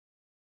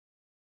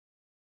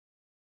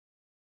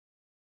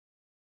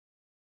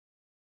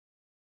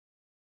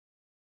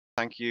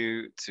Thank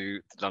you to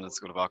the London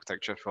School of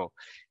Architecture for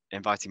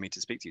inviting me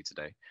to speak to you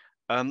today.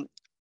 Um,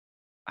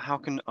 how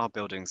can our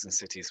buildings and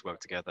cities work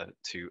together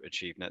to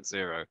achieve net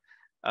zero?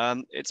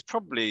 It's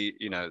probably,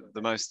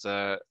 the most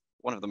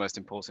one of the most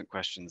important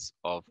questions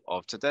of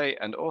today,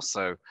 and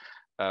also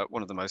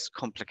one of the most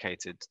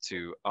complicated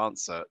to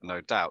answer,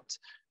 no doubt.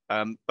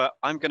 But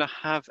I'm going to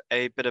have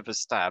a bit of a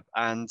stab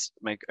and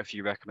make a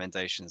few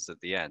recommendations at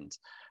the end.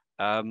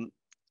 Um,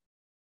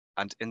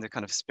 and in the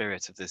kind of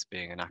spirit of this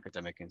being an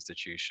academic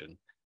institution,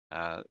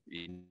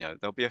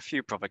 there'll be a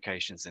few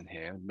provocations in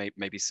here,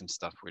 maybe some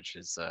stuff which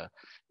is,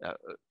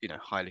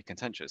 highly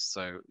contentious.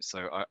 So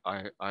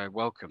I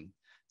welcome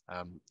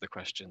the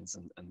questions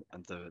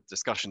and the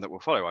discussion that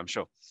will follow, I'm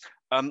sure.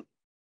 Um,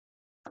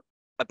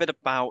 a bit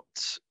about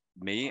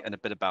me and a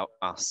bit about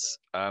us.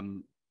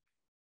 I'm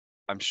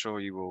sure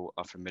you all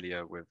are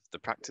familiar with the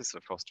practice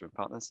of Foster and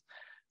Partners.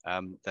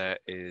 There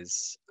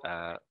is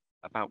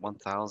about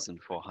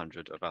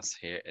 1,400 of us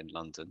here in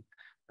London,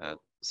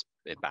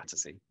 in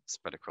Battersea,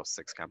 spread across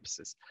 6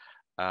 campuses,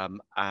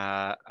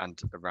 and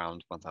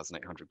around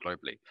 1,800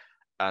 globally.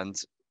 And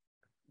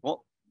what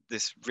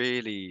this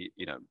really,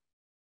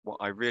 what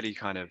I really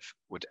kind of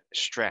would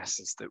stress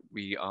is that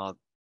we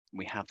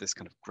have this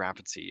kind of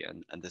gravity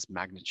and this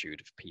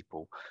magnitude of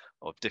people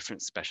of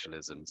different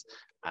specialisms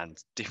and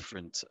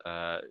different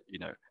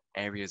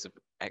areas of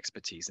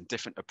expertise and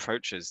different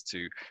approaches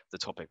to the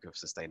topic of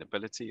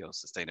sustainability or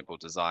sustainable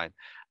design.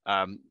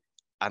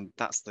 And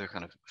that's the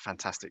kind of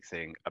fantastic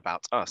thing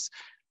about us.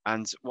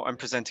 And what I'm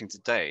presenting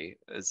today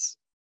is,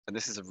 and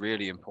this is a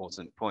really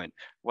important point,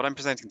 what I'm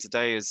presenting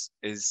today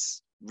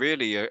is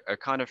really a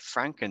kind of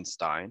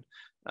Frankenstein.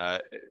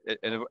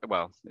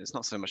 Well, it's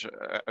not so much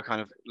a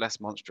kind of less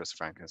monstrous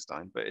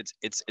Frankenstein, but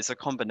it's a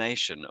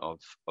combination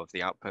of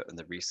the output and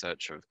the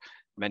research of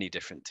many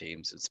different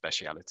teams and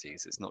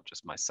specialities. It's not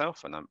just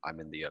myself, and I'm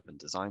in the urban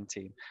design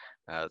team.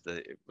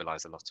 It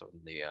relies a lot on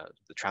the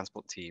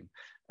transport team,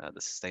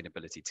 the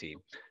sustainability team,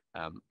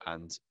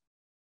 and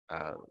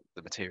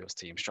the materials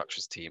team,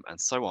 structures team, and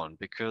so on,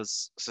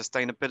 because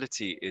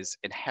sustainability is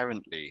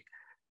inherently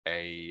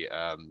a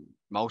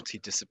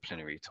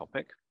multidisciplinary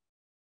topic,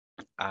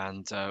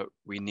 and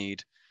we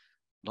need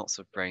lots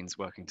of brains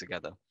working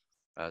together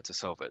to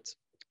solve it.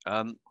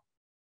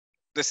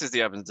 This is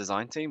the urban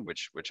design team,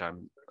 which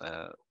I'm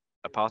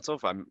a part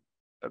of. I'm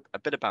a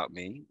bit about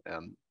me.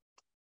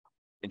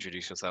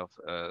 Introduce yourself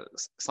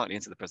slightly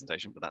into the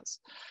presentation, but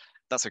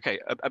that's okay.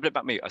 A bit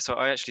about me. So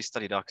I actually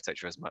studied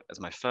architecture as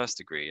my first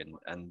degree,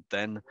 and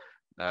then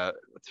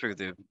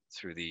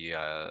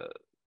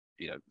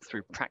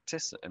through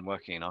practice and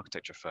working in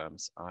architecture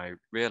firms, I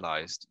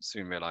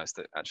soon realized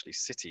that actually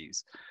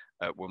cities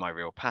were my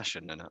real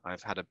passion, and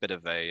I've had a bit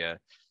of a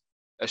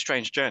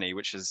strange journey,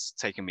 which has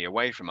taken me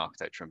away from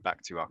architecture and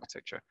back to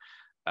architecture.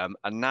 And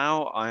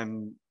now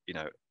I'm,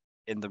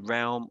 in the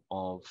realm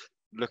of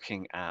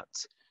looking at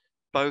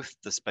both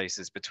the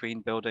spaces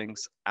between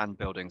buildings and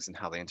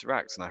how they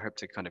interact. And I hope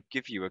to kind of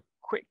give you a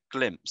quick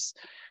glimpse,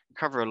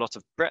 cover a lot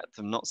of breadth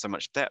and not so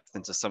much depth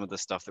into some of the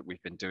stuff that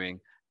we've been doing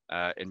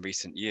in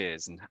recent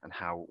years and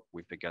how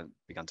we've begun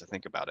to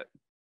think about it.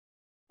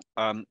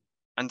 And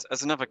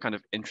as another kind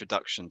of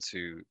introduction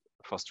to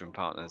Foster and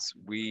Partners,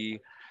 we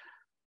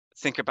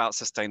think about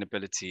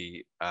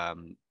sustainability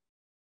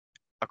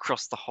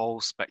across the whole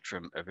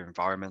spectrum of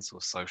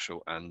environmental,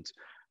 social, and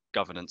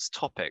governance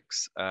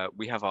topics.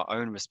 We have our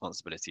own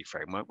responsibility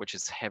framework, which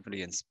is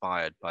heavily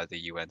inspired by the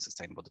UN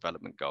Sustainable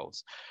Development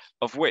Goals,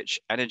 of which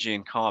energy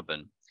and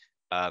carbon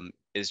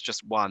is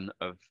just one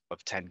of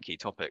 10 key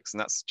topics. And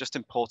that's just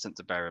important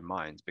to bear in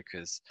mind,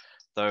 because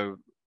though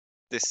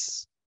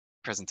this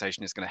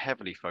presentation is going to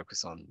heavily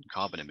focus on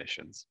carbon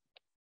emissions,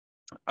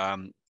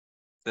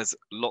 there's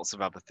lots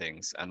of other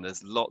things, and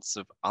there's lots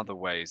of other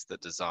ways that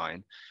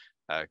design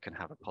can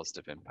have a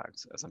positive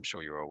impact, as I'm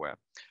sure you're aware.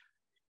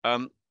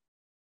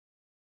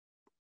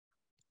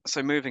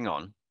 So moving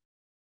on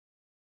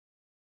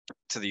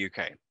to the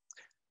UK,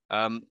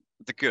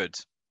 the good.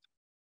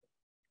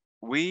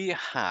 We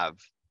have,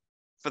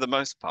 for the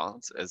most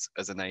part, as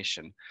a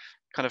nation,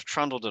 kind of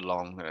trundled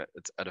along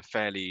at a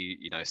fairly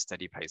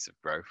steady pace of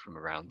growth from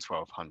around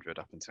 1200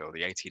 up until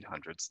the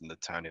 1800s and the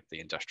turn of the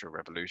Industrial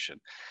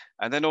Revolution.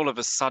 And then all of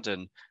a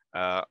sudden,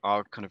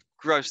 our kind of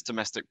gross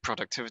domestic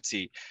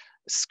productivity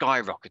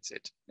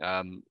skyrocketed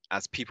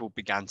as people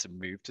began to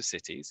move to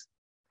cities.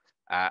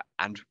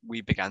 And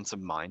we began to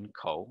mine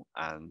coal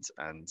and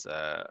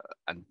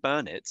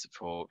burn it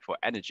for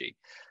energy.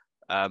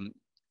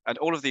 And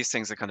all of these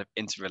things are kind of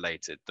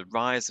interrelated. The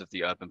rise of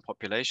the urban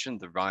population,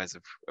 the rise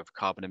of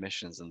carbon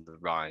emissions, and the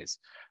rise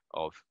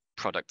of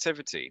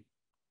productivity,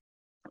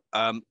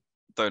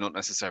 though not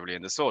necessarily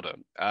in this order.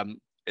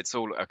 It's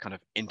all a kind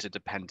of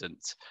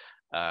interdependent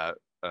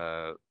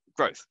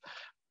growth.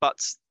 But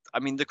I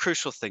mean, the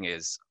crucial thing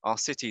is our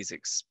cities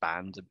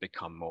expand and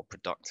become more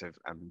productive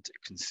and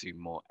consume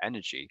more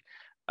energy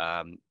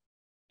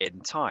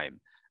in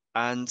time.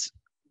 And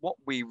what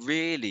we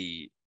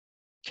really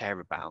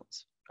care about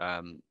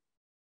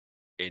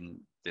in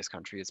this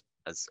country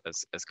as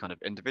kind of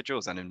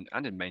individuals and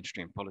in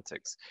mainstream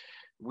politics,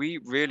 we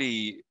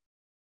really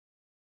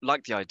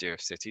like the idea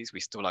of cities. We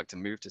still like to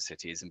move to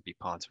cities and be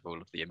part of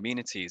all of the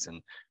amenities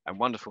and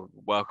wonderful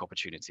work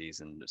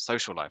opportunities and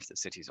social life that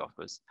cities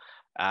offers.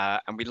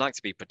 And we like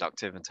to be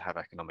productive and to have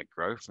economic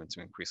growth and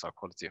to increase our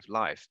quality of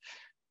life.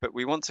 But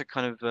we want to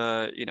kind of,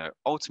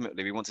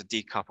 ultimately, we want to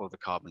decouple the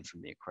carbon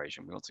from the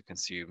equation. We want to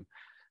consume,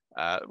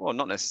 well,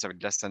 not necessarily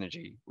less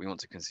energy. We want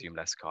to consume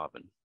less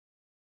carbon.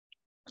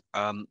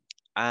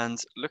 And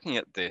looking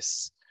at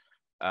this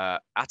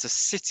at a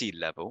city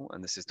level,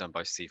 and this is done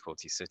by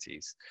C40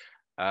 cities,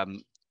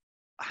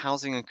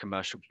 housing and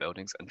commercial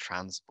buildings and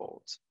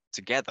transport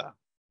together,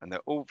 and they're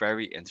all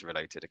very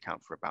interrelated,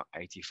 account for about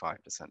 85%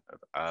 of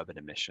urban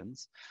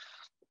emissions.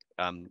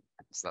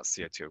 So that's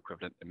CO2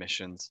 equivalent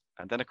emissions.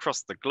 And then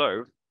across the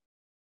globe,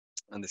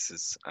 and this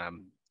is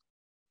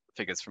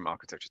figures from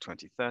Architecture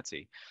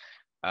 2030,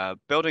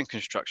 building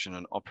construction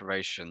and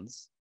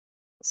operations,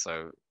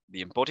 so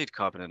the embodied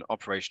carbon and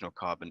operational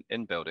carbon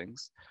in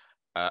buildings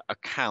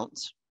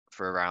account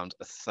for around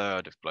a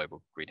third of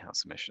global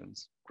greenhouse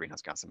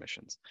gas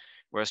emissions,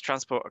 whereas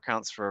transport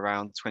accounts for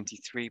around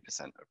 23%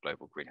 of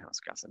global greenhouse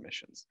gas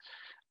emissions.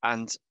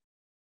 And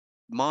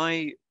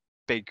my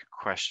big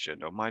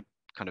question, or my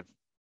kind of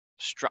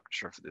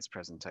structure for this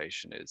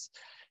presentation is,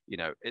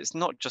 it's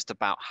not just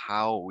about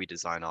how we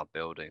design our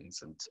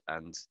buildings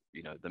and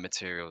the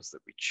materials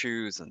that we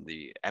choose and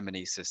the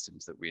M&E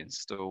systems that we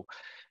install.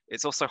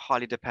 It's also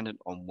highly dependent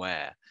on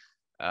where.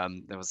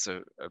 There was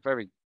a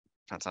very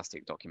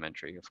fantastic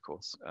documentary, of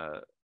course,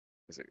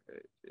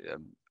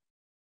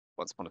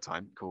 once upon a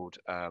time, called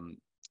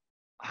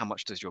How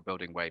Much Does Your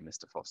Building Weigh,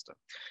 Mr. Foster?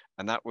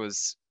 And that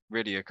was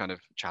really a kind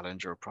of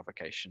challenge or a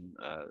provocation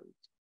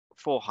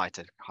for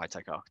high-tech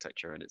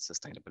architecture and its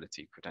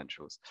sustainability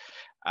credentials.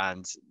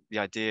 And the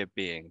idea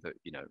being that,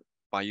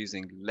 by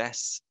using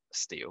less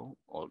steel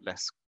or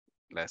less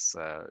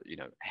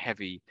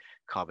heavy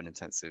carbon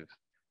intensive,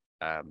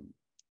 or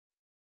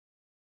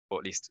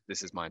at least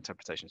this is my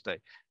interpretation today,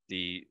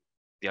 the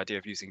idea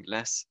of using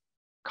less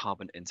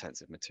carbon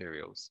intensive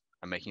materials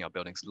and making our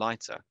buildings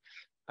lighter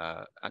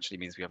actually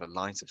means we have a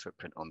lighter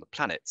footprint on the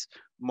planet,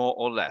 more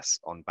or less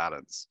on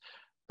balance.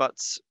 But,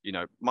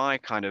 my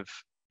kind of,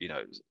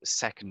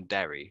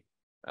 secondary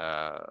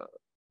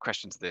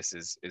question to this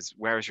is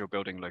where is your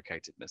building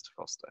located, Mr.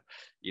 Foster?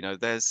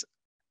 There's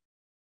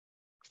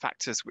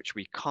factors which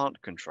we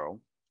can't control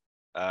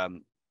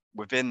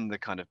within the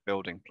kind of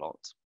building plot.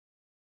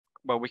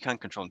 Well, we can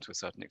control them to a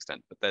certain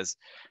extent, but there's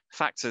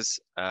factors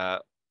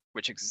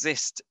which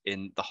exist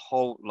in the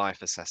whole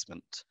life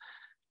assessment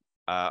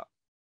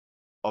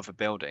of a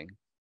building,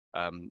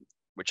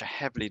 which are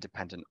heavily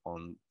dependent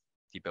on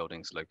the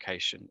building's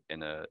location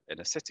in a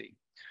city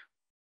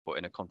or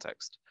in a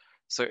context.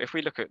 So if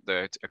we look at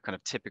a kind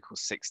of typical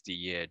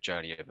 60-year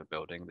journey of a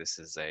building, this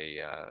is a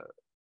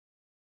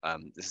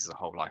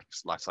whole life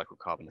cycle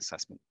carbon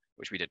assessment,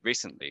 which we did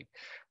recently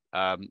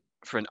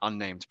for an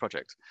unnamed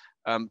project.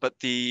 But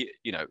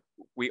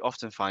we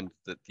often find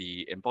that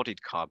the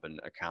embodied carbon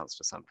accounts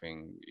for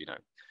something,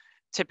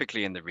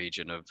 typically in the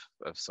region of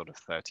sort of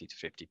 30 to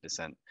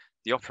 50%.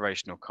 The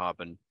operational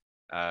carbon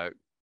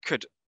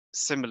could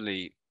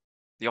similarly,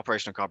 the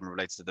operational carbon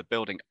related to the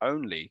building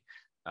only,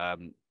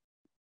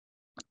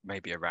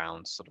 maybe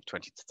around sort of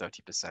 20 to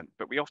 30%.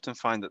 But we often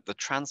find that the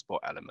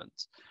transport element,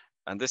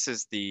 and this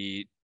is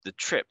the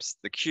trips,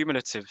 the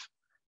cumulative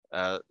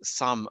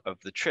sum of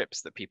the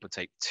trips that people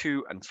take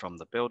to and from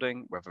the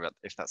building,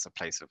 if that's a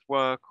place of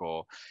work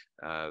or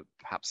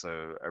perhaps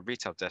a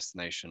retail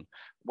destination,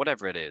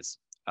 whatever it is,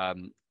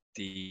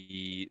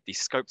 the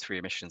scope 3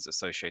 emissions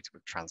associated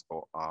with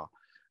transport are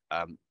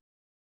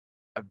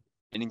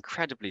an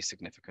incredibly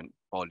significant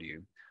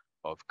volume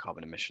of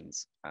carbon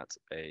emissions at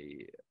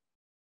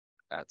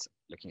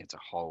looking at a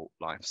whole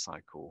life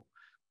cycle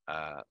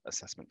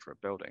assessment for a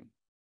building.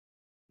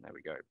 There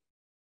we go.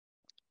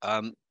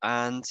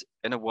 And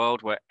in a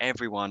world where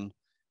everyone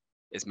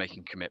is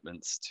making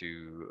commitments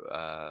to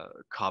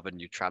carbon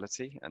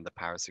neutrality and the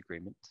Paris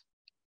Agreement,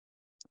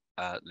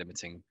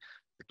 limiting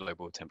the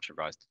global temperature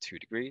rise to 2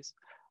 degrees,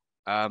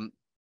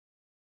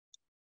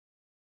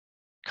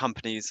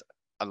 companies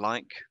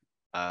alike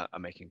are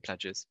making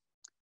pledges.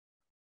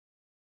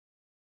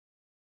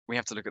 We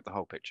have to look at the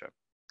whole picture.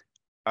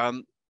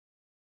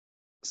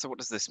 So what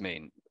does this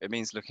mean? It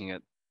means looking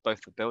at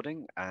both the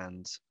building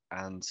and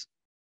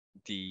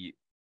the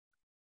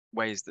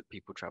ways that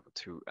people travel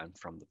to and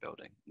from the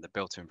building, the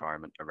built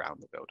environment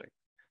around the building.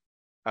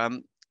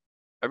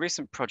 A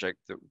recent project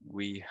that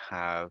we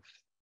have,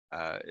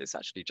 it's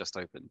actually just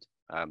opened,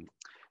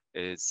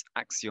 is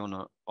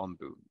Acciona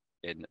Ombu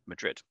in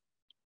Madrid.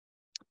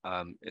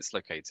 It's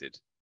located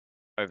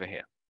over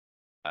here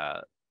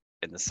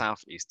in the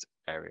southeast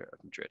area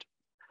of Madrid.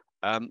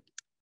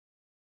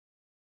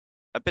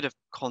 A bit of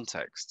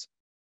context.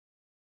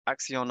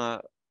 Acciona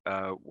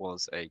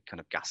was a kind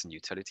of gas and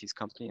utilities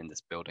company, and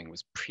this building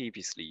was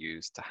previously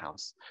used to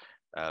house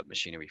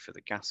machinery for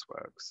the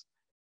gasworks.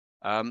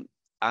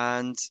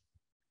 And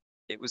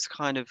it was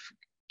kind of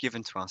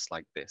given to us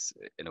like this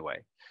in a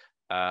way,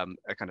 a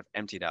kind of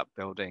emptied out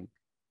building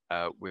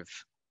with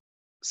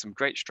some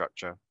great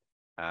structure,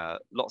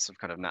 lots of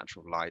kind of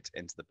natural light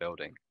into the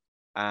building,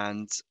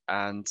 and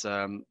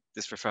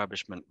this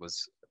refurbishment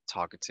was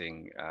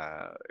targeting.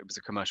 It was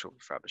a commercial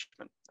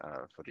refurbishment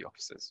for the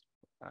offices,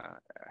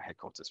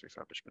 headquarters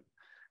refurbishment,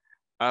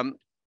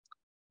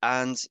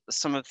 and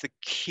some of the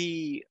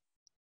key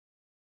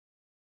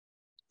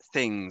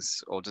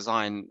things or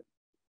design,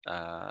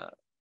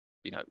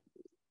 you know,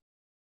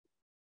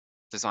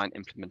 design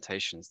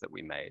implementations that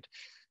we made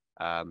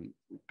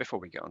before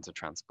we get onto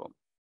transport.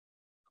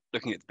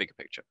 Looking at the bigger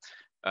picture,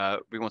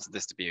 we wanted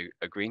this to be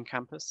a green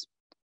campus,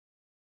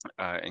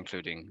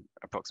 including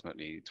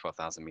approximately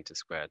 12,000 meters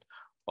squared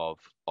of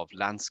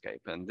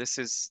landscape, and this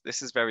is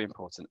very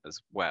important as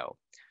well,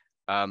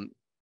 for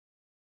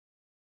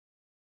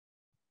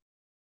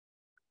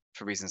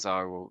reasons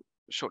I will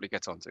shortly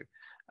get onto.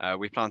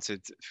 We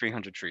planted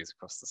 300 trees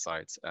across the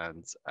site,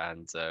 and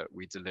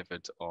we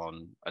delivered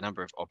on a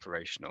number of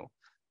operational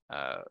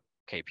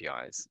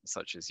KPIs,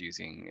 such as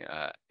using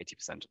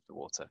 80% of the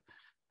water,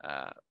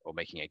 or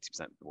making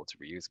 80% of the water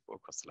reusable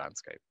across the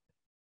landscape.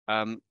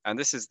 And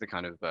this is the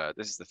kind of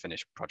this is the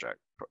finished product.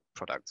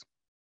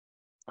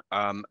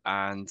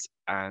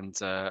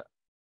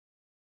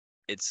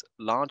 It's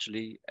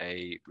largely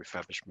a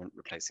refurbishment,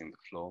 replacing the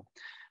floor.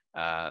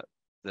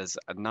 There's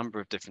a number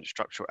of different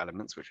structural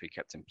elements which we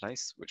kept in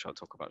place, which I'll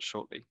talk about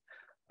shortly.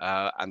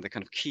 And the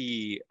kind of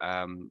key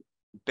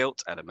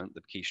built element,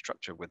 the key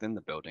structure within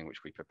the building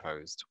which we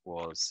proposed,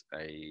 was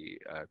a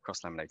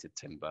cross-laminated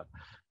timber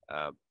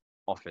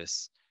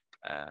office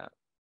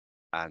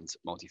and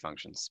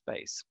multifunction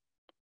space.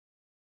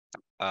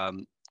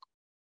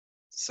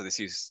 So this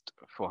used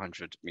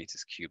 400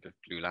 meters cubed of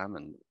glulam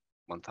and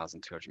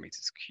 1,200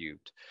 meters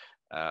cubed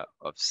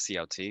of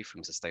CLT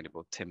from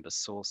sustainable timber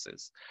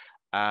sources.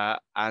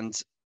 And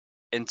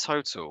in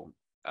total,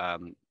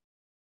 the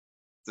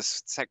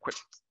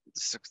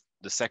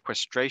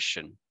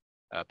sequestration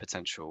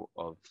potential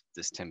of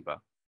this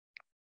timber,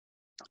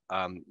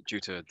 due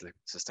to the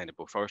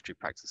sustainable forestry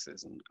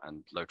practices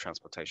and low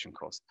transportation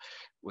cost,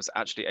 was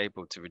actually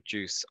able to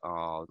reduce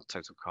our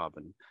total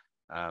carbon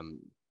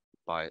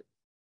by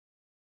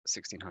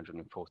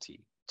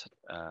 1,640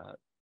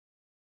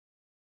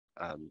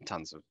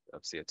 tons of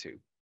CO2.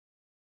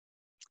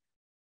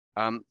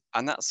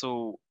 And that's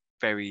all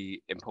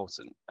very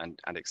important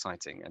and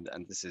exciting,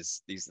 and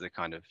these are the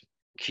kind of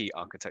key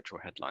architectural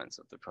headlines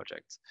of the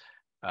project.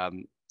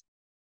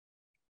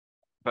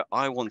 But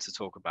I want to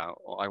talk about,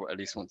 or I at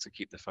least want to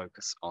keep the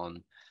focus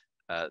on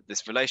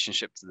this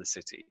relationship to the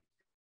city.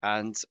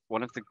 And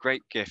one of the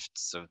great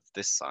gifts of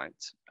this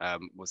site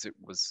was it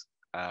was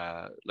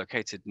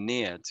located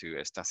near to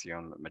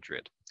Estación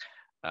Madrid,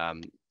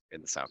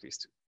 in the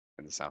southeast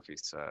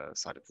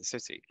side of the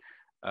city.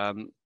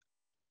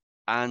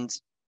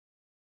 And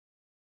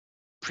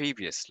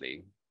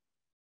previously,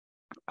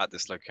 at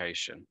this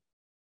location,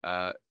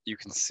 you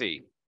can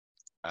see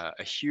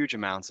a huge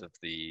amount of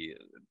the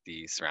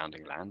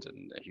surrounding land,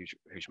 and a huge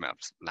amount of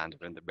land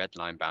within the red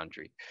line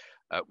boundary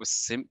was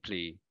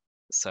simply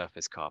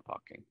surface car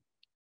parking.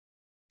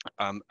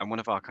 And one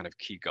of our kind of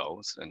key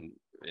goals in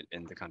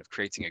the kind of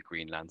creating a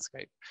green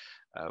landscape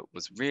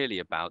was really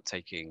about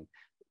taking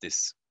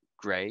this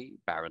grey,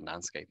 barren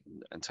landscape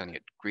and turning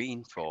it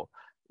green for,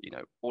 you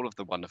know, all of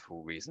the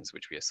wonderful reasons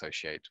which we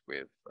associate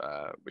with,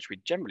 which we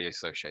generally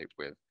associate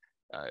with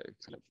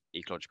kind of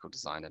ecological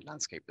design and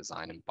landscape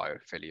design and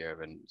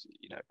biophilia, and,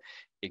 you know,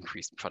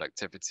 increased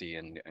productivity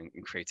and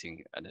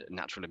creating a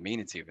natural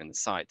amenity within the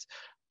site.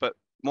 But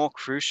more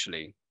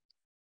crucially,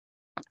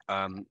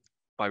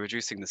 by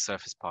reducing the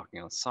surface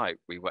parking on site,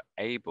 we were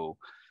able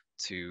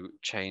to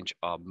change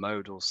our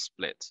modal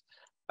split.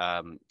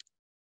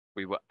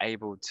 We were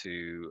able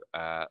to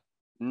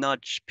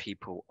nudge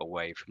people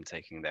away from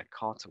taking their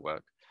car to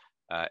work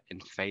in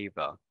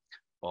favor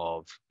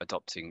of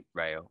adopting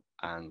rail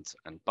and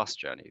bus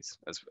journeys,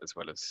 as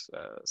well as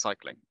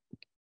cycling.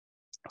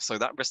 So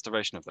that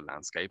restoration of the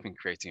landscape and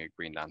creating a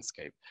green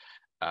landscape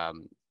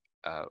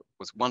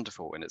was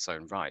wonderful in its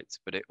own right,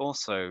 but it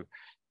also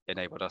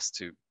enabled us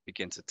to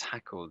begin to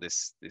tackle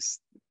this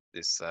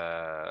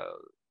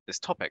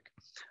topic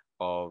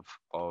of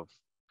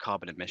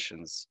carbon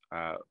emissions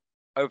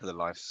over the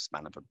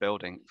lifespan of a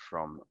building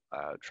from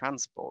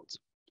transport.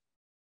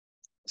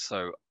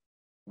 So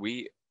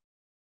we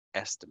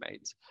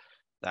estimate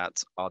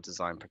that our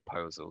design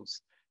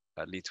proposals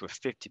lead to a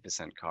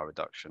 50% car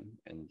reduction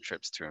in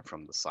trips to and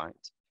from the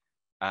site.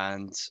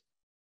 And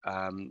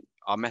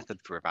our method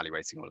for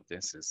evaluating all of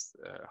this is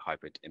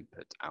hybrid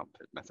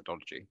input-output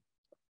methodology,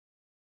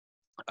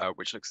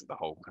 which looks at the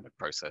whole kind of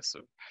process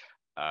of,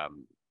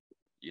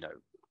 you know,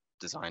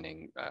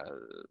 designing,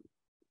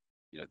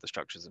 you know, the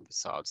structures and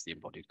facades, the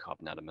embodied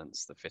carbon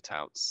elements, the fit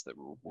outs that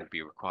will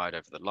be required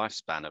over the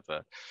lifespan of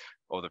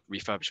or the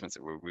refurbishments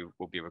that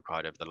will be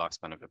required over the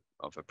lifespan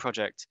of a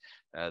project,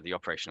 the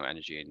operational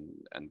energy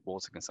and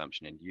water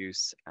consumption in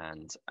use,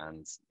 and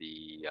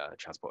the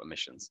transport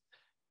emissions.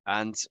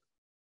 And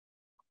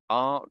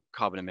our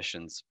carbon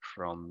emissions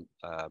from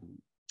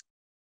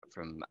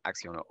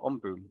Acciona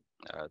Ombu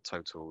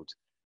totaled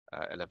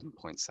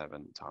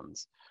 11.7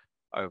 tons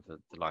over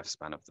the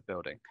lifespan of the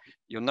building.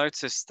 You'll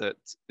notice that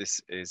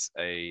this is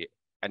a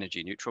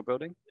energy neutral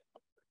building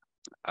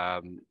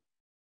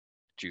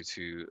due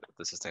to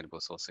the sustainable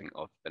sourcing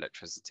of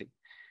electricity.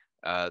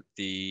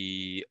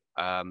 The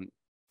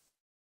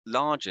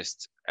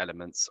largest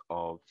elements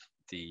of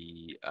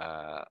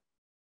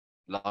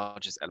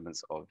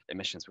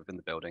emissions within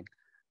the building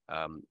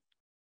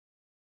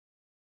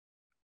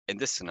in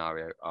this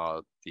scenario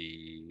are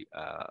the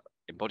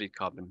embodied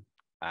carbon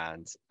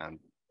and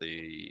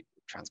the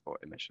transport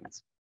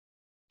emissions.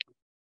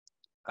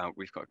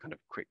 We've got a kind of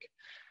quick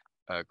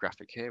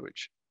graphic here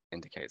which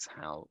indicates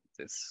how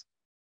this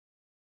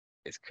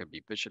could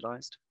be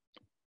visualized.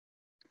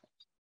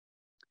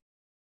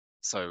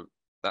 So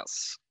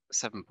that's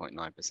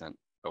 7.9%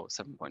 or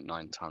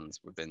 7.9 tons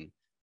within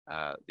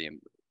the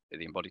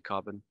embodied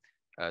carbon,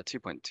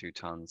 2.2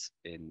 tons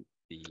in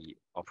the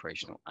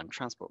operational and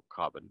transport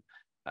carbon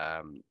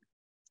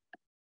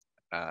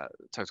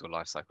total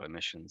life cycle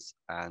emissions.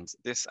 And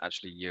this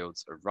actually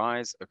yields a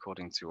rise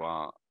according to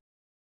our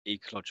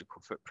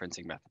ecological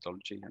footprinting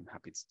methodology. I'm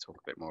happy to talk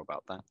a bit more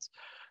about that.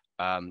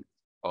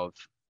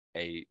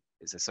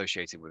 Is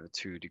associated with a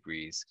 2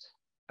 degrees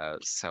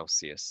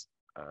Celsius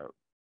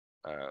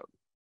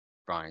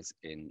rise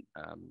in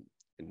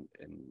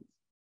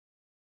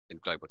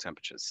global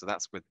temperatures. So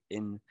that's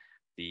within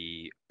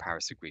the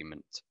Paris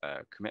Agreement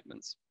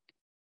commitments.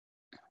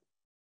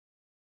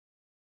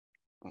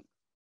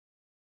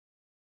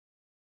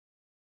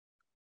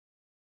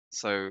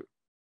 So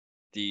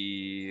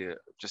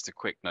just a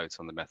quick note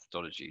on the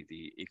methodology,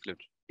 the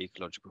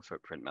ecological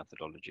footprint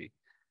methodology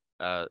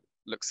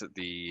looks at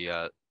the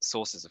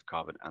sources of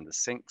carbon and the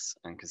sinks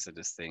and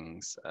considers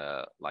things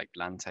like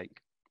land take.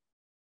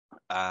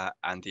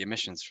 And the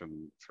emissions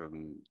from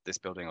this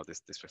building or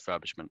this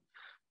refurbishment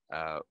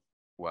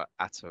were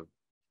at a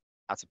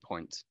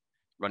point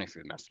running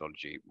through the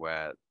methodology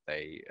where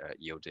they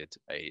yielded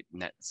a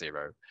net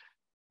zero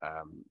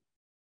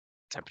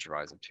temperature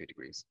rise of 2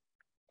 degrees.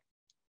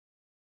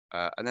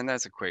 And then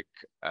there's a quick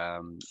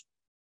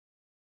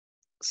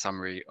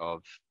summary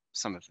of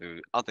some of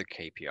the other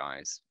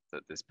KPIs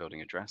that this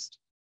building addressed,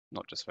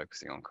 not just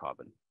focusing on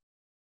carbon.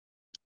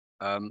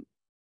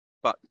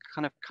 But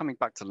kind of coming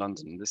back to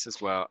London, this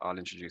is where I'll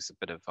introduce a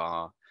bit of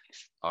our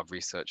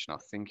research and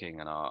our thinking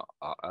and our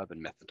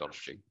urban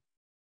methodology.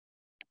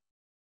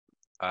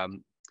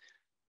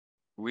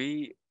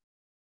 We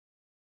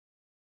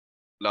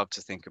love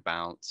to think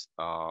about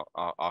our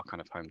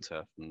kind of home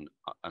turf and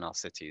our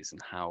cities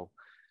and how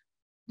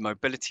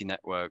mobility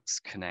networks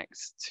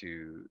connect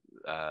to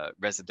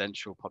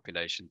residential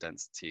population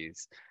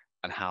densities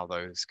and how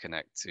those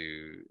connect to,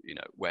 you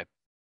know, where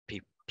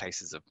people's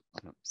places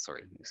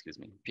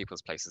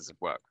of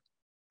work.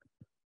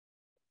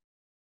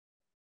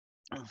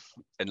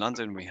 In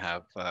London, we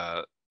have,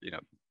 you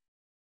know,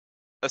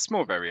 a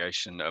small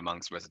variation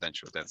amongst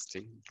residential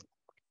density,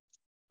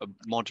 a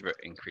moderate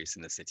increase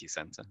in the city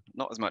centre,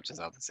 not as much as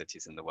other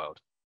cities in the world,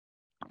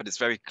 but it's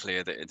very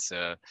clear that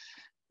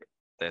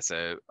there's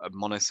a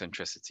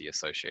monocentricity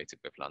associated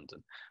with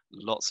London.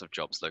 Lots of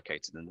jobs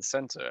located in the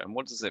centre. And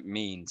what does it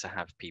mean to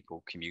have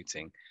people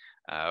commuting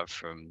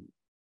from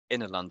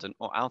inner London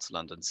or outer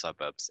London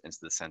suburbs into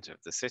the centre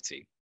of the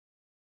city?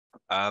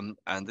 And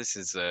this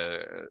is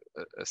a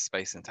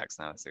space and text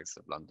analysis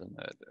of London,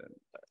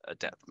 a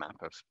depth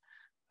map of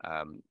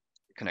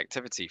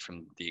connectivity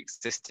from the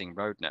existing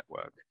road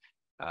network.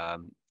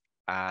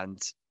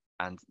 And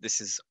this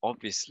is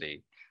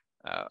obviously,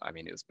 I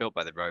mean, it was built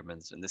by the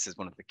Romans, and this is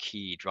one of the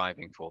key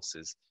driving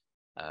forces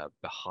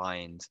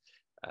behind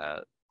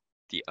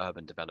the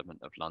urban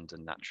development of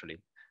London, naturally,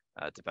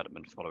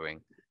 development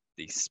following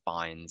the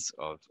spines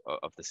of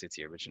the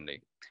city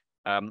originally.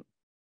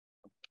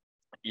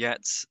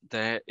 Yet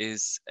there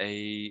is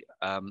a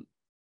kind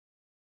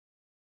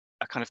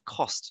of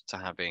cost to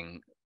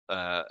having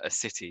a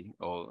city,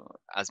 or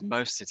as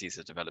most cities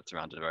are developed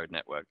around a road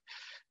network,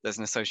 there's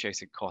an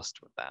associated cost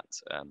with that,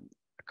 a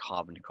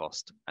carbon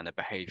cost and a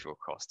behavioral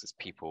cost, as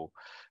people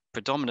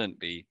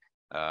predominantly,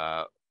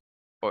 or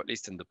at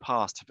least in the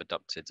past, have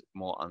adopted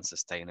more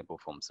unsustainable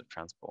forms of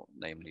transport,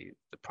 namely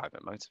the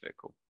private motor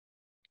vehicle.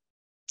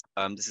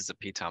 This is a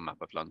P-Town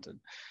map of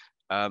London.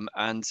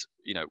 And,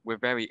 you know, we're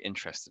very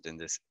interested in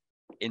this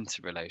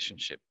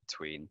interrelationship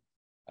between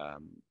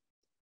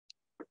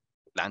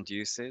land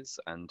uses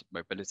and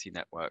mobility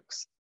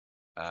networks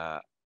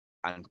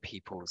and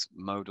people's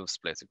modal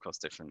split across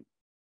different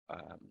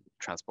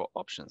transport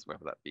options,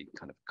 whether that be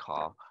kind of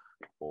car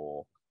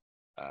or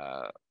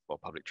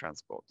public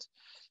transport.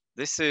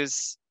 This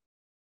is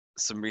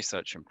some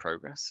research in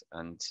progress,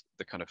 and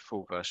the kind of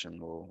full version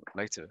will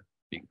later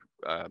be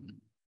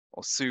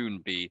or soon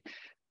be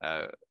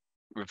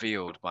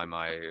revealed by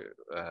my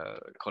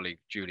colleague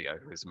Julio,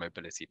 who is a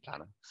mobility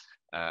planner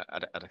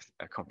at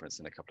a conference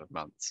in a couple of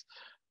months.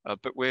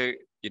 But we're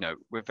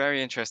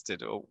very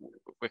interested, or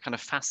we're kind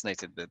of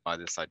fascinated by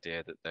this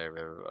idea that there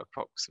are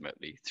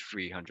approximately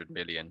 300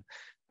 million,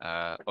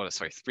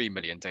 3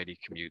 million daily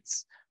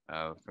commutes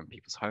from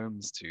people's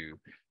homes to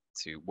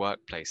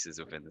workplaces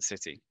within the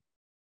city.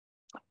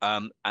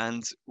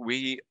 And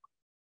we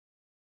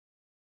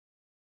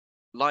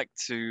like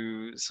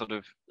to sort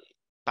of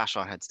bash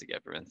our heads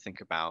together and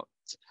think about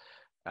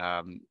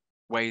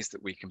ways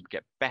that we can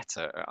get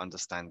better at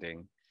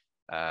understanding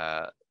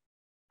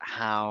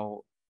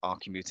how our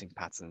commuting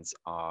patterns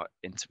are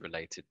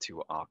interrelated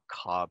to our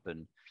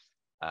carbon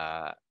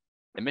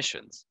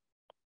emissions.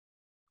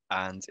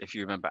 And if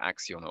you remember,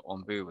 Acciona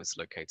Ombu was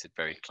located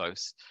very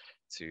close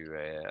to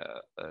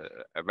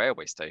a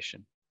railway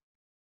station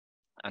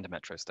and a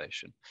metro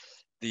station.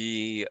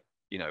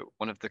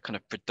 One of the kind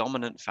of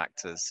predominant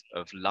factors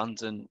of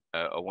London,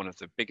 or one of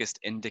the biggest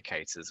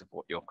indicators of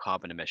what your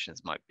carbon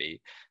emissions might be,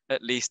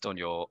 at least on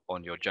your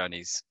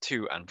journeys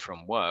to and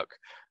from work,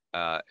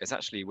 is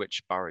actually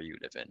which borough you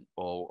live in,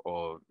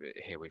 or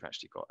here we've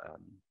actually got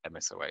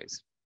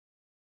MSOAs,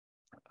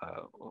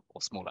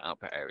 or smaller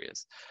output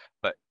areas.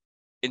 But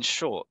in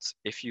short,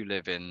 if you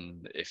live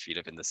in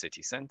the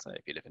city centre,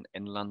 if you live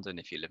in London,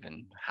 if you live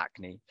in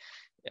Hackney,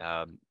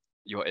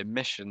 your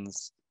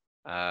emissions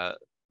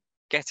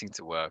getting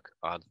to work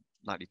are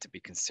likely to be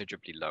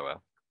considerably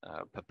lower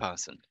per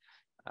person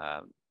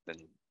than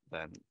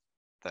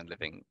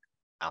living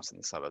out in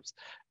the suburbs.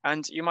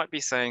 And you might be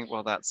saying,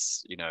 well,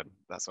 that's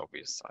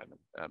obvious, Simon.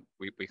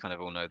 We kind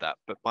of all know that.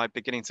 But by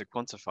beginning to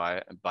quantify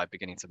it and by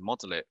beginning to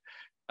model it,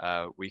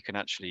 we can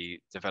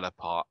actually develop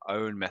our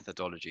own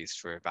methodologies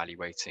for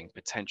evaluating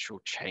potential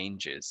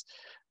changes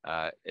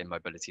in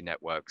mobility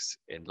networks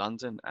in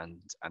London and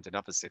in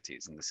other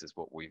cities. And this is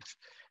what we've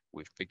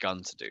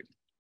begun to do.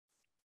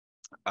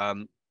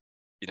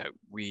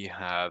 We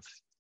have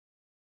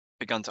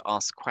begun to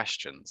ask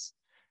questions,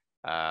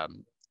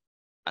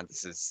 and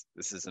this is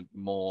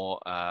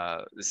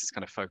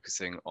kind of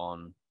focusing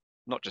on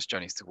not just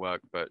journeys to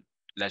work, but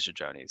leisure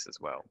journeys as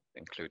well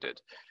included.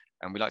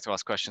 And we like to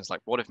ask questions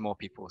like, what if more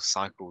people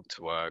cycled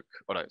to work,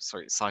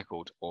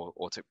 cycled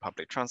or took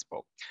public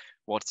transport?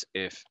 What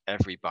if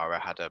every borough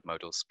had a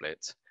modal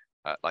split,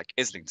 like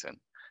Islington?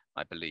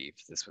 I believe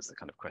this was the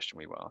kind of question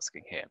we were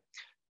asking here.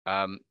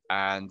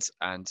 And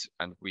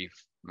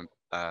we've,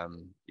 I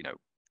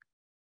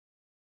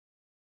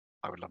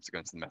would love to go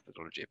into the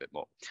methodology a bit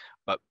more,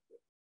 but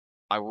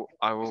I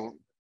will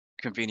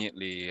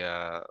conveniently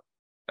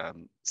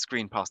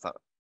screen past that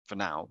for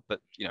now.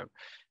 But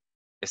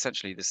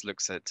essentially, this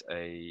looks at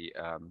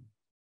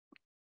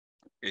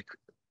it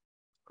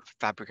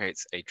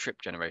fabricates a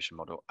trip generation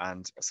model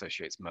and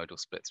associates modal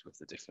splits with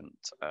the different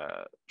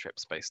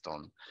trips based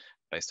on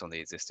the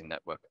existing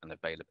network and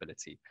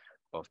availability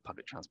of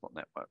public transport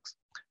networks.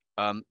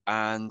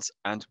 And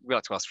we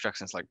like to ask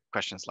questions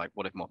like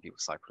what if more people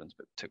cycled and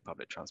took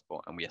public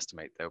transport, and we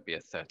estimate there will be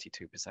a 32%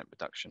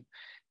 reduction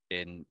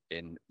in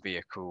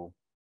vehicle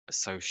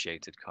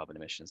associated carbon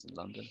emissions in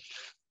London.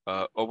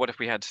 Or what if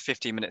we had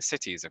 15-minute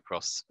cities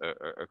across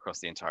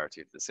the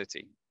entirety of the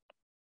city?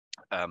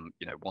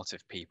 What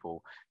if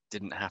people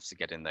didn't have to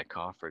get in their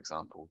car, for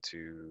example,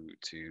 to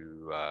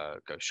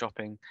go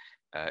shopping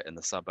in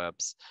the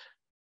suburbs?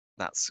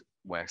 That's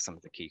where some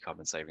of the key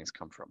carbon savings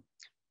come from.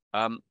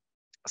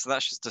 So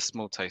that's just a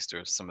small taster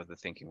of some of the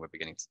thinking we're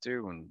beginning to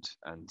do,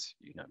 and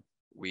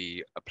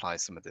we apply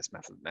some of this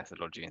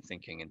methodology and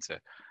thinking into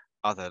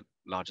other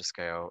large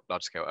scale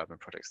urban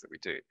projects that we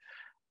do.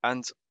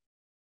 And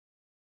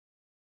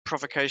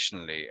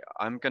provocationally,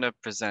 I'm going to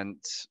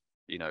present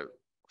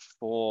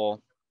four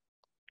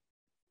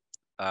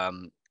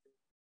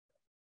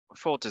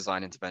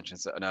design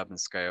interventions at an urban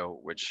scale,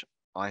 which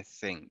I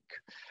think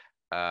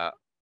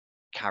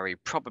carry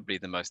probably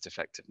the most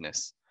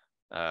effectiveness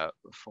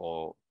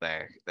for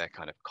their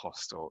kind of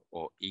cost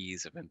or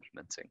ease of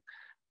implementing.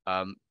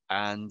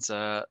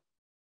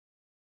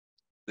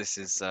 This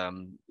is,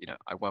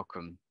 I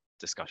welcome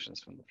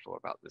discussions from the floor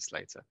about this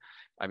later.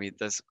 I mean,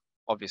 there's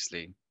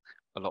obviously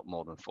a lot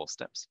more than 4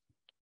 steps,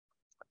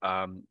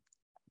 but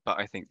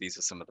I think these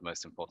are some of the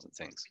most important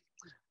things.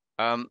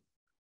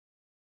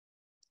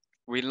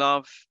 We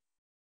love,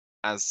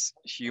 as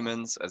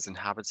humans, as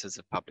inhabitants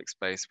of public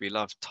space, we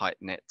love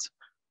tight-knit,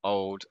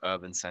 old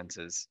urban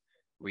centers.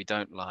 We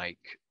don't like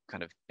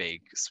kind of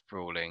big,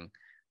 sprawling,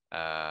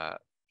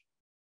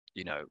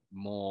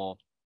 more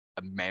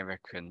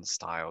American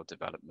style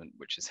development,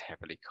 which is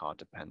heavily car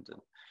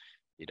dependent.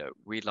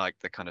 We like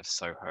the kind of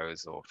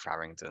Sohos or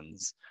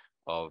Farringdons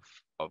of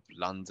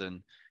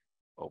London,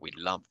 or we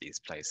love these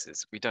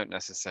places. We don't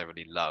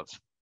necessarily love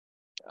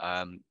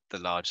the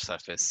large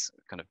surface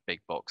kind of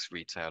big box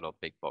retail or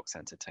big box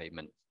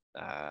entertainment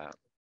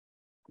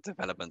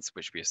developments,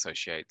 which we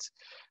associate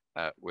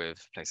with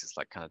places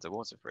like Canada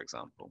Water, for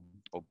example,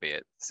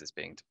 albeit this is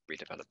being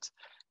redeveloped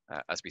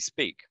as we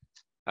speak.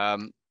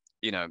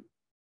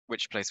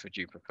 Which place would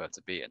you prefer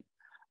to be in?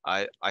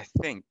 I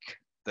think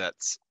that,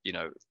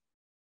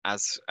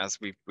 as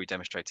we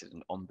demonstrated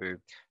in Ombu,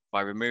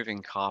 by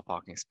removing car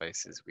parking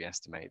spaces, we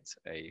estimate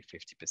a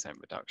 50%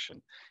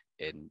 reduction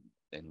in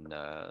in,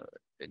 uh,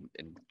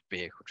 in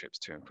vehicle trips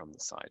to and from the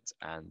site,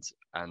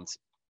 and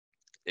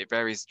it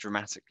varies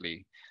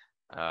dramatically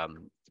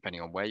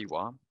depending on where you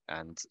are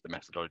and the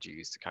methodology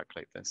used to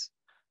calculate this.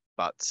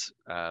 But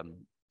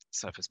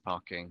surface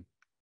parking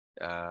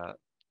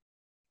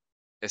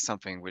is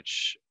something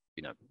which,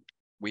 you know,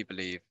 we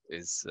believe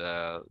is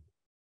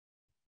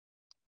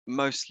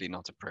mostly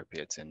not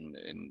appropriate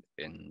in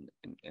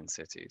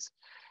cities.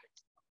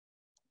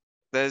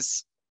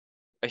 There's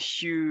a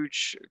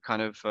huge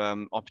kind of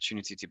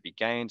opportunity to be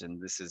gained,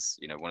 and this is,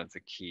 you know,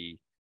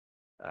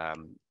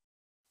 um,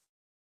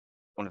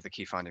 one of the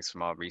key findings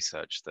from our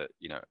research, that,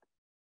 you know,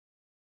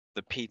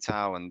 the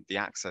PTAL and the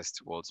access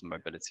towards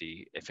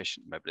mobility,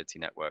 efficient mobility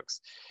networks,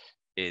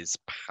 is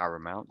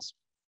paramount.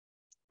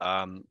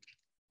 Um,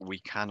 we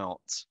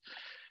cannot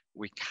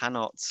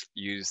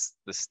use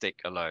the stick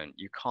alone.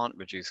 You can't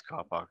reduce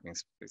car parking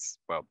spaces.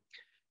 Well,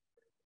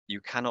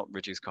 you cannot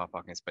reduce car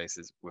parking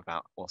spaces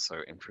without also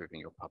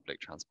improving your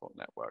public transport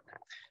network.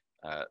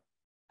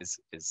 Is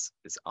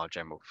our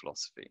general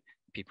philosophy.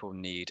 People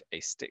need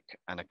a stick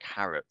and a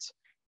carrot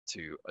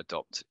to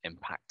adopt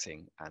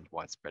impacting and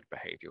widespread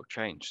behavioral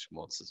change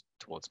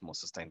towards more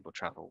sustainable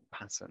travel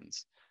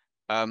patterns.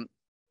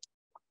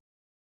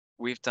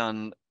 We've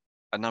done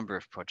a number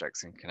of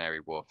projects in Canary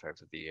Wharf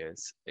over the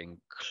years,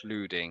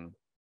 including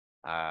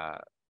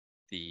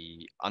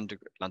the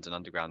London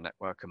Underground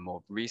network, and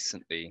more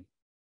recently,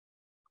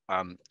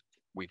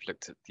 we've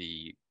looked at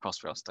the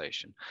Crossrail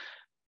station,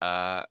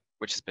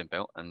 which has been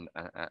built and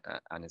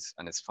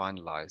is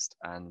finalised,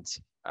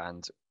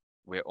 and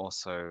we're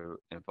also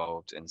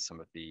involved in some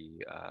of the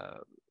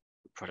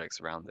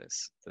projects around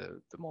this, the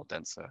more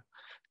denser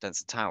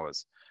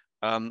towers,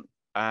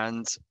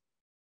 and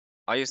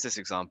I use this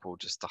example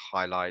just to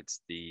highlight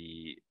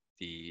the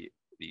you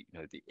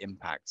know, the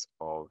impact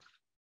of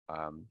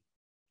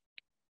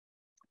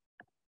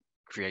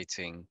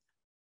creating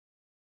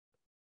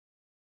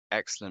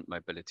excellent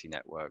mobility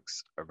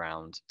networks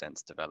around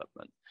dense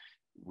development.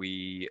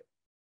 We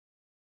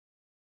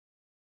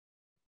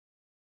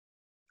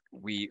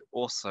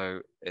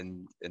also,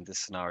 in this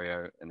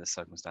scenario, in this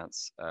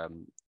circumstance,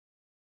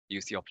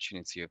 use the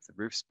opportunity of the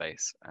roof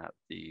space at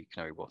the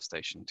Canary Wharf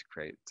station to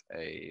create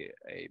a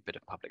bit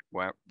of public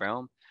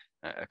realm,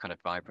 a kind of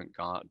vibrant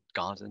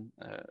garden,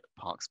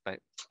 park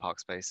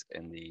space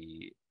in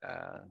the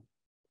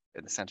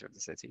center of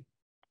the city,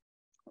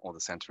 or the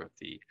center of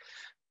the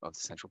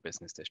central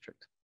business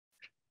district.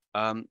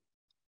 And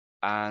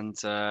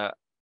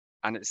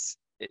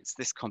it's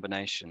this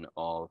combination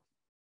of,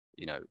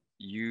 you know,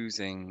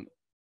 using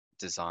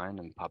design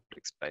and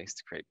public space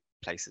to create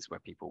places where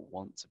people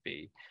want to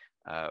be,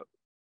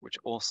 which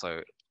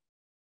also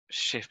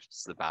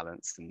shifts the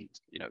balance, and,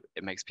 you know,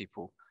 it makes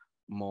people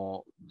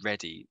more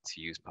ready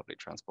to use public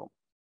transport,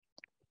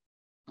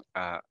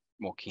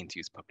 more keen to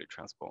use public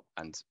transport,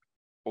 and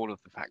all of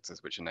the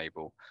factors which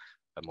enable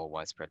a more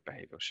widespread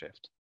behavioral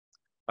shift.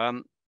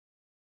 I'm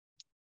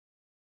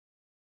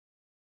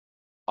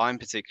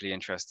particularly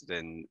interested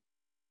in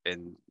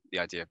the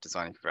idea of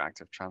designing for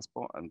active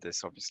transport, and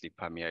this obviously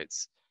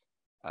permeates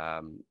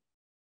our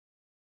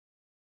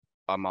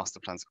master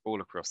plans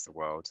all across the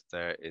world.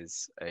 There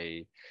is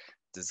a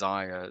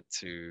desire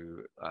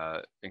to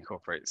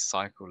incorporate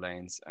cycle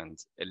lanes and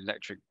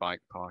electric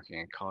bike parking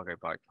and cargo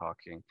bike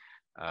parking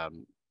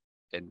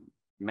in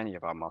many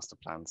of our master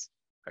plans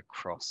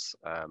across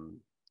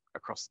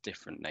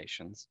different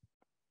nations.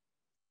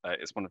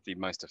 It's one of the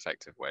most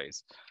effective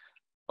ways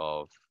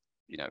of,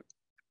 you know,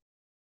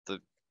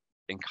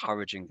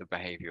 encouraging the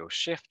behavioral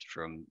shift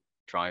from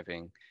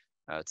driving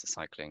to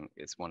cycling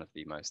is one of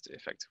the most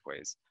effective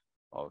ways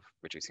of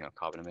reducing our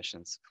carbon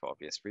emissions, for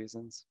obvious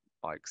reasons.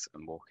 Bikes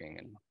and walking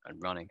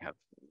and running have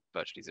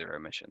virtually zero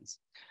emissions.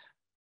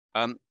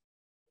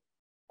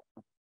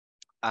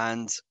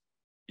 And,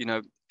 you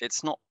know,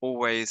 it's not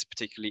always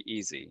particularly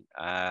easy.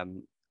 I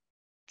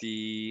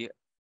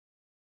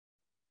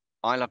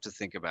love to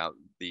think about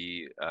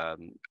the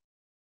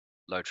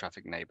low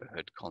traffic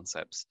neighborhood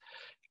concepts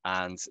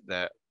and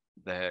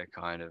their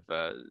kind of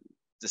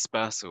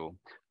dispersal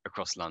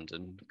across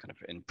London, kind of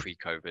in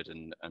pre-COVID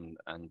and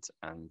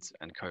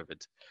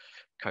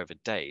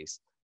COVID days,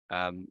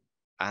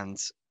 and,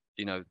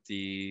 you know,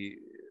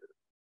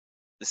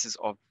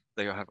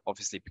 they have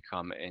obviously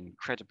become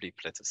incredibly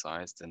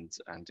politicized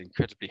and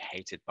incredibly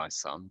hated by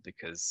some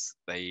because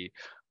they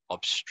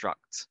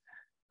obstruct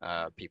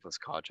people's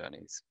car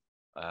journeys.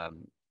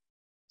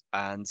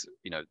 And,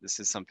 you know, this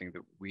is something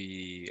that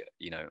we,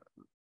 you know,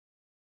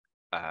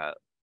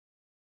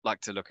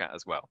 like to look at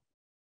as well.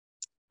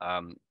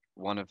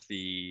 One of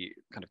the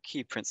kind of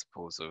key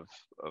principles of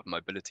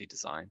mobility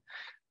design,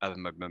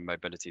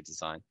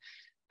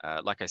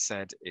 like I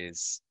said,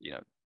 is, you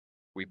know,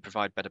 we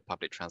provide better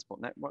public transport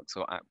networks,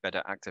 or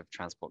better active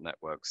transport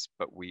networks,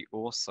 but we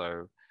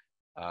also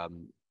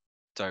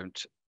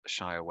don't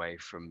shy away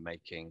from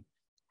making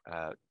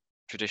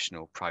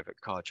traditional private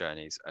car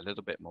journeys a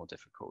little bit more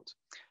difficult.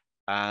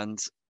 And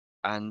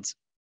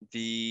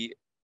the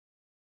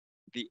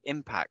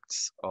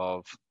impacts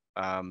of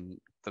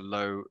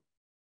the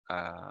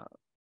uh,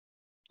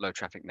 low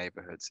traffic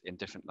neighborhoods in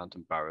different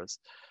London boroughs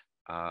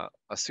are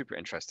super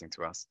interesting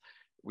to us.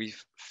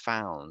 We've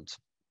found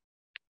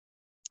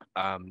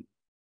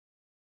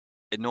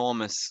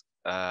enormous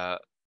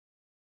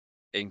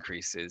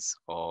increases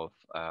of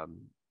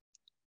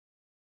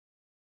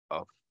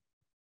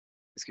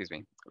excuse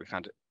me, we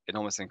found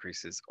enormous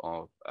increases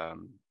of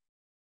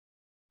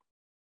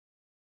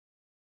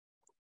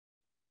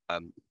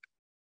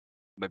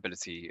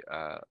mobility,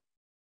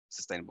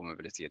 sustainable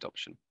mobility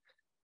adoption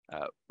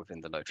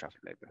within the low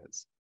traffic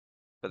neighborhoods.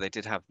 But they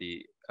did have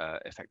the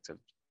effect of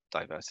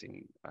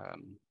diverting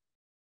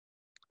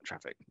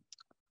traffic.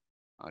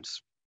 I'll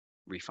just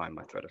refine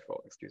my thread of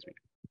thought, excuse me.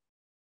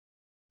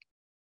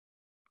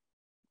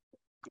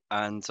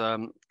 And,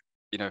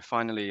 you know,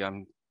 finally,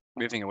 I'm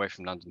moving away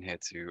from London here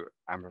to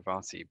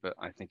Amravati, but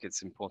I think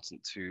it's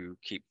important to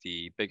keep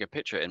the bigger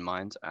picture in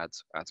mind at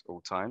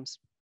all times.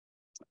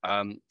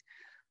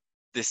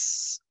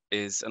 This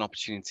is an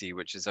opportunity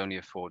which is only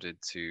afforded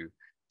to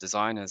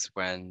designers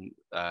when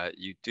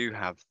you do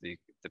have the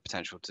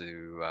potential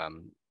to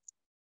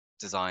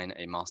design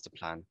a master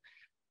plan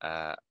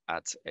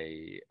at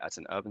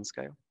an urban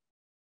scale,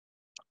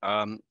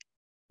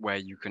 where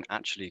you can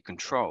actually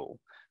control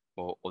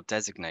or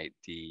designate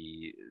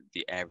the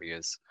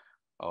areas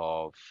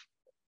of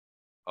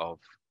or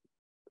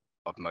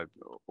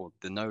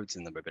the nodes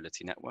in the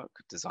mobility network,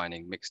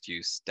 designing mixed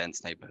use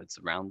dense neighborhoods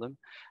around them,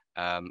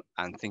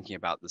 and thinking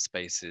about the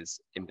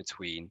spaces in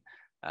between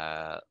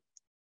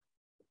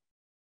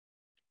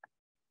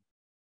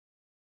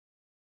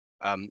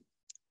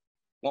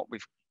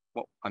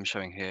what I'm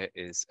showing here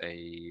is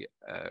a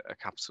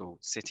capital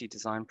city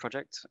design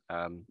project,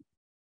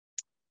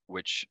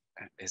 which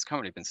has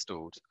currently been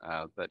stalled,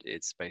 but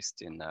it's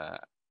based in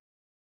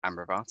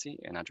Amravati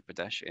in Andhra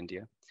Pradesh,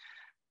 India.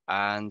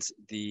 And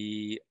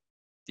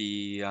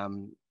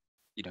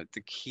you know,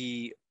 the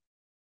key,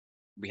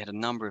 we had a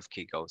number of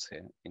key goals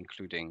here,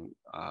 including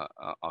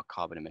our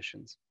carbon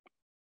emissions.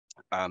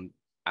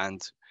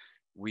 And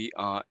we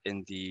are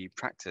in the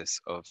practice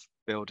of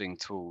building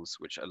tools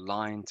which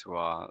align to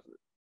our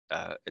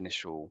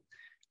initial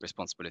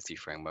responsibility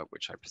framework,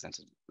 which I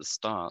presented at the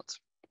start,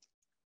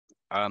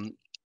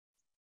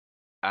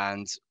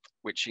 and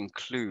which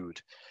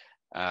include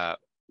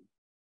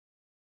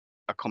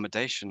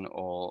accommodation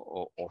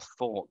or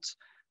thought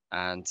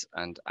and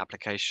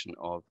application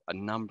of a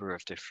number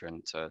of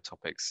different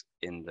topics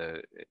in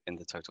the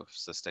total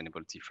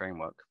sustainability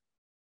framework,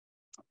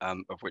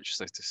 of which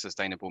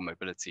sustainable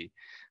mobility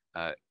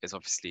is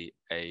obviously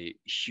a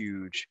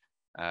huge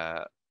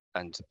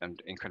and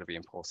incredibly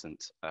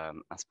important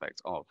aspect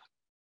of.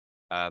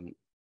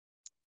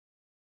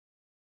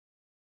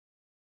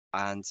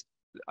 And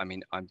I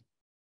mean, I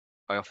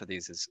offer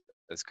these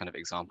as kind of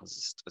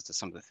examples as to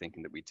some of the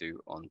thinking that we do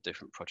on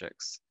different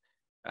projects,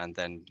 and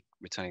then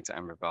returning to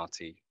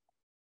Amravati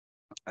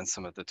and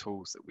some of the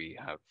tools that we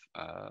have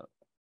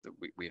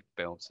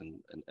built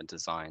and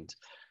designed.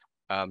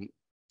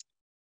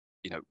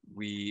 You know,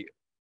 we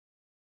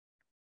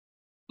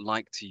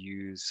like to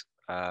use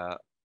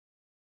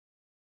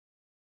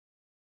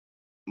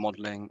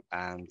modeling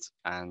and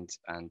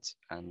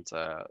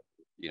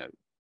you know,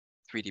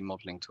 3D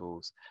modeling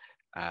tools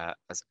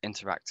as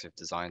interactive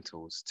design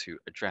tools to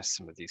address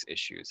some of these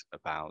issues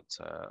about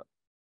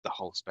the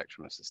whole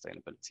spectrum of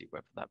sustainability,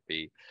 whether that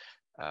be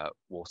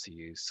water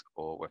use,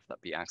 or whether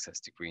that be access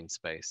to green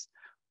space,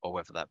 or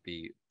whether that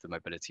be the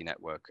mobility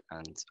network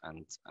and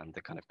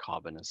the kind of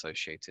carbon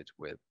associated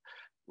with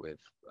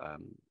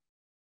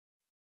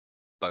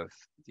both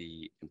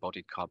the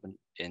embodied carbon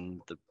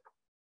in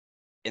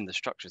the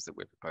structures that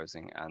we're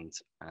proposing and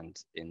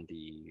in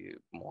the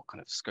more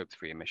kind of scope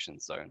 3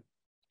 emissions zone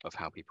of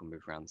how people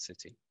move around the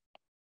city.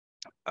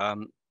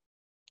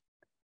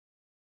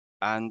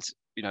 And,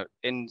 you know,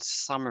 in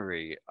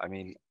summary, I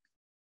mean,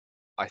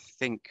 I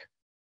think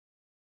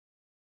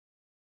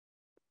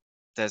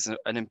there's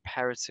an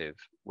imperative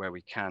where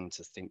we can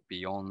to think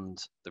beyond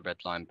the red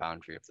line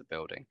boundary of the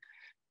building.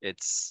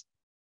 It's,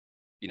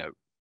 you know,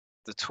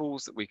 the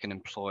tools that we can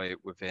employ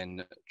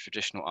within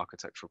traditional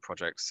architectural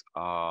projects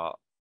are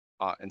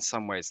in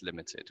some ways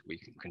limited. We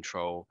can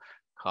control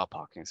car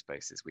parking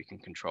spaces, we can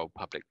control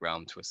public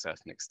realm to a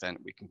certain extent,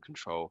 we can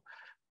control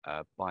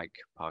bike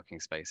parking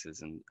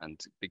spaces and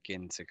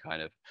begin to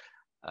kind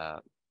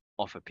of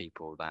offer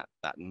people that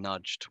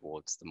nudge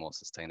towards the more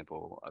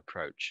sustainable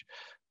approach.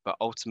 But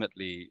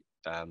ultimately,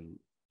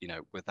 you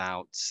know,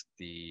 without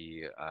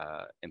the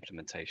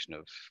implementation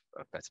of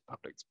better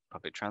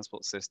public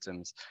transport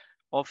systems,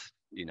 of,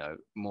 you know,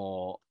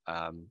 more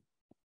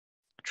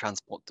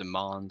transport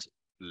demand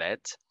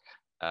led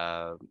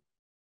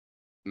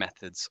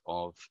methods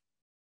of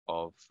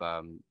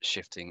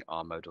shifting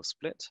our modal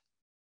split,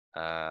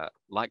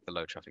 like the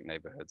low traffic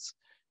neighborhoods,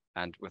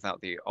 and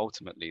without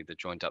ultimately the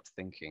joined up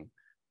thinking,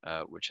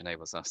 which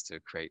enables us to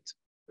create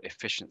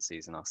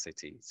efficiencies in our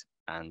cities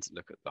and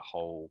look at the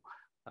whole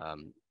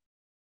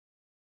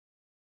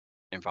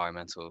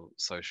environmental,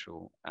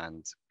 social,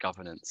 and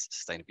governance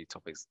sustainability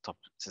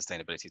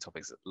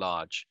topics at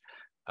large,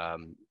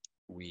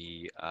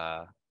 we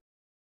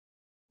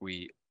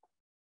we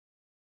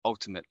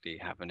ultimately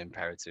have an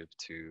imperative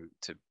to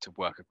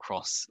work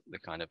across the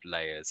kind of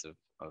layers of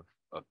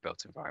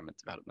built environment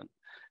development,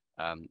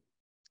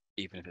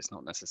 even if it's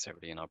not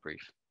necessarily in our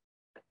brief.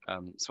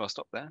 So I'll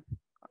stop there,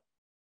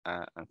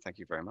 and thank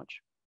you very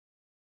much.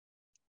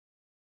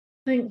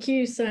 Thank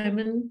you,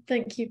 Simon.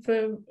 Thank you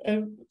for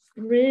a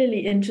really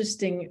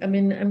interesting, I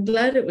mean, I'm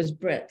glad it was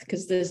breadth,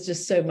 because there's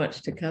just so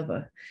much to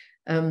cover.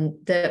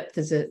 Depth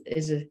is a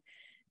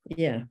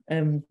yeah,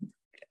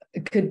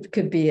 it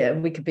could be,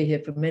 we could be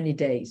here for many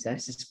days, I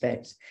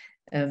suspect.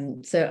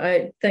 So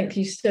I thank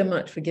you so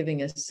much for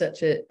giving us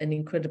such an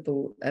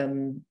incredible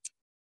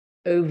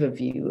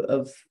overview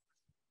of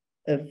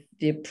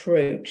the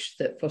approach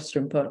that Foster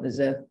and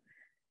Partners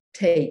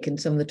take, and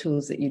some of the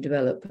tools that you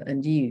develop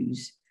and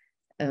use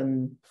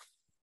in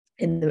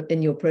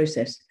your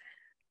process.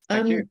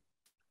 Thank you.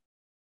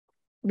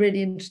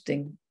 Really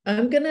interesting.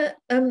 I'm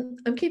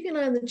keeping an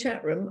eye on the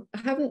chat room. I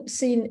haven't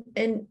seen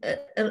an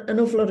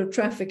awful lot of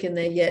traffic in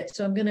there yet,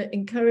 so I'm going to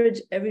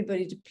encourage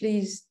everybody to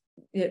please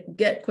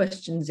get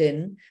questions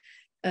in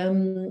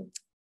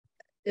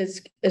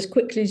as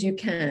quickly as you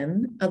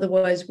can.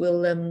 Otherwise, we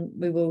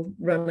will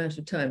run out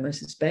of time, I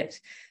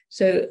suspect.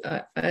 So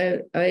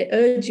I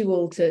urge you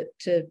all to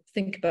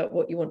think about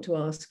what you want to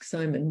ask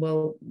Simon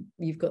while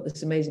you've got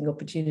this amazing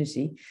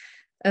opportunity.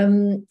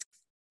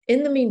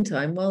 In the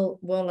meantime,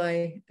 while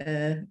I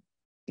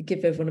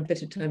give everyone a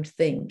bit of time to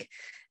think,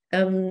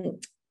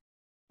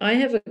 I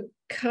have a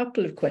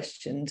couple of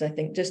questions, I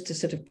think, just to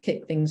sort of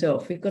kick things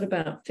off. We've got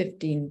about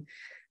 15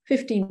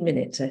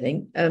 minutes, I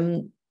think.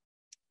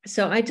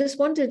 So I just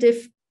wondered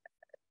if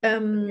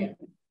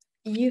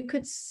you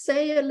could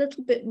say a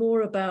little bit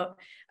more about,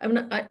 I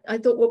mean, I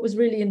thought what was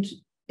really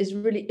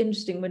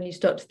interesting when you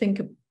start to think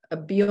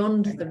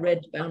beyond the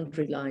red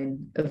boundary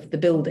line of the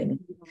building,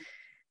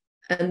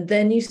 and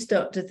then you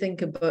start to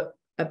think about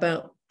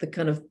the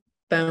kind of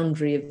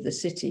boundary of the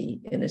city,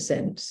 in a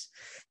sense.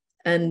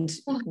 And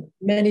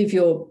many of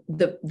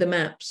the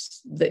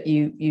maps that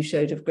you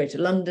showed of Greater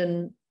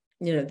London,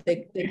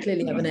 they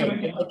clearly have an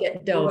edge, but they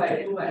get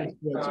darker.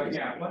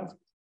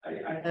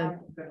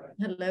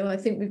 Hello, I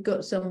think we've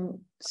got some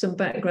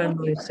background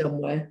noise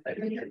somewhere,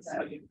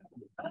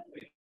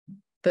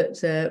 but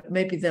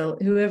maybe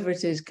whoever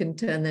it is can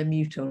turn their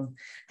mute on.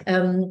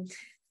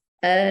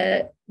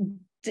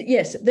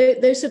 Yes,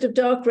 they're sort of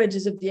dark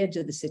edges of the edge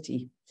of the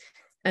city,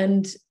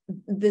 and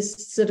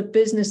this sort of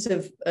business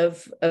of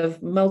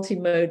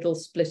multimodal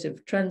split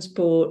of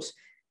transport,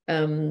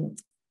 from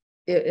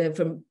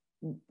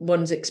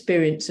one's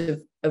experience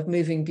of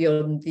moving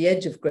beyond the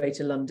edge of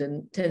Greater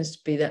London, tends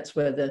to be that's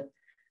where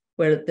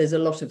there's a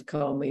lot of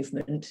car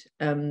movement,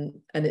 and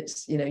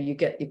it's, you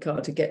get your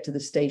car to get to the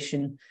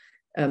station,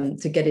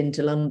 to get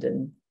into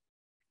London,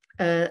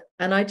 and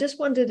I just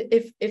wondered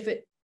if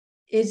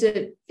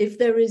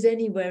there is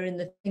anywhere in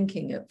the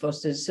thinking at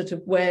Foster's, sort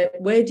of where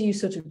do you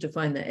sort of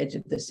define that edge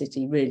of the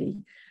city, really?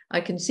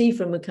 I can see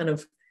from a kind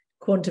of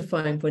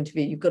quantifying point of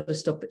view, you've got to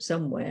stop it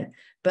somewhere,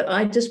 but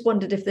I just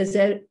wondered if there's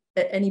at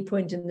any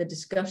point in the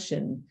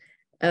discussion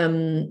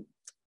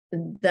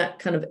that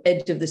kind of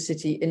edge of the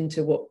city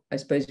into what I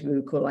suppose we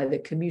would call either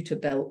commuter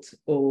belt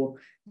or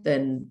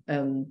then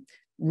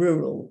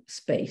rural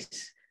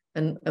space,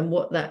 and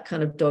what that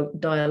kind of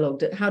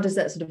dialogue, how does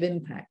that sort of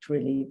impact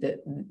really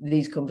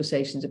these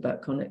conversations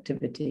about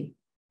connectivity?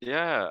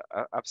 Yeah,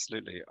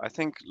 absolutely. I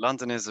think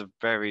London is a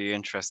very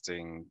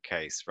interesting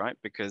case, right?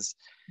 Because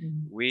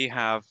we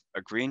have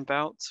a green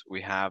belt, we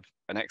have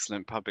an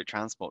excellent public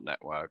transport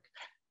network,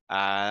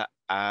 an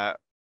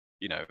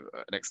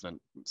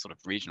excellent sort of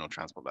regional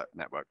transport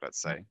network,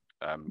 let's say,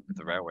 with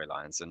the railway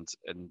lines, and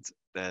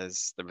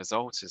there's the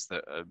result is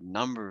that a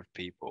number of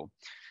people,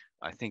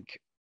 I think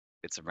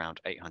it's around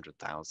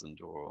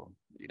 800,000, or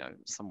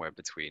somewhere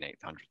between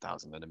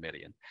 800,000 and 1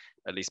 million,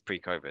 at least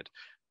pre-COVID,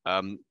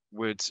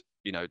 would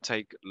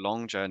take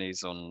long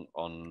journeys on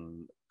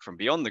from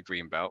beyond the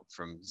green belt,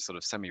 from sort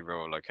of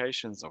semi-rural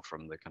locations or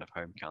from the kind of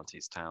home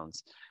counties,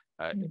 towns,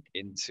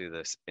 into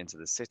the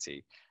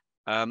city,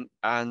 and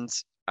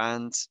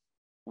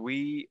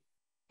we,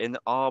 in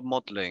our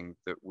modeling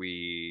that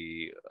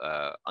we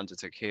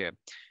undertook here,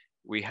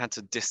 we had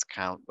to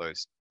discount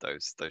those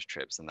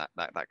trips and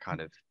that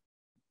kind of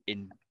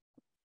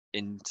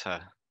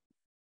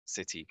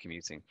inter-city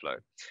commuting flow,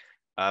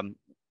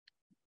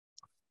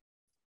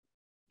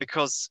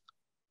 because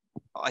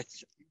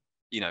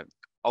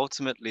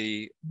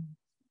ultimately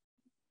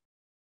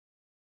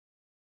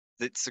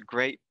it's a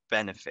great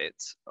benefit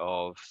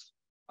of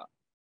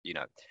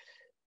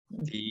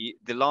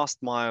the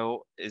last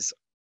mile is,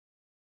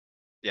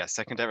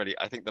 secondarily,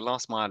 I think the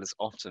last mile is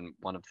often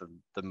one of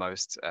the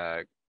most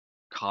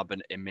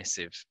carbon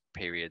emissive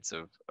periods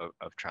of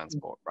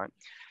transport, right?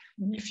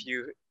 If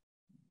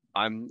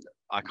I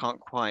can't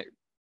quite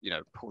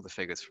pull the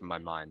figures from my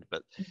mind,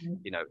 but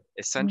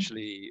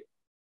essentially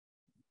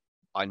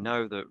I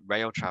know that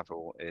rail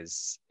travel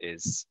is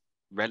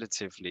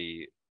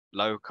relatively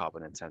low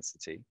carbon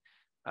intensity,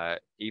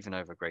 even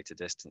over greater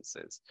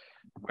distances,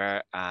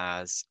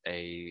 whereas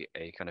a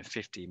kind of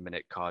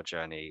 15-minute car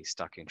journey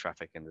stuck in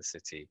traffic in the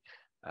city,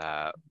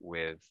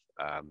 with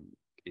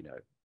you know,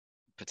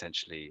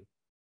 potentially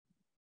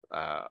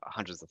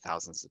hundreds of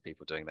thousands of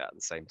people doing that at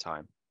the same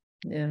time,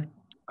 Yeah.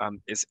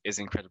 Is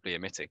incredibly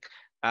emitting.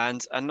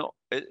 And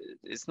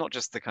it's not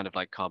just the kind of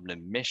like carbon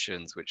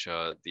emissions which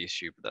are the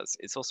issue, but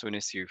it's also an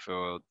issue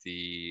for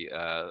the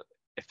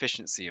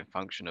efficiency and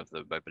function of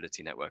the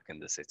mobility network in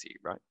the city,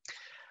 right?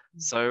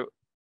 So,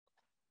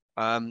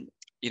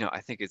 you know,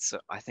 I think it's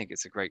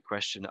a great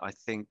question. I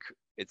think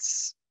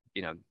it's,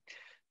 you know,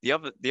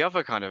 the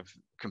other kind of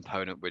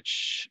component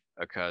which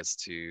occurs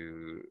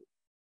to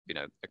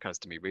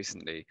me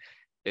recently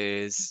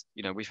is,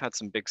 you know, we've had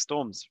some big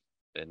storms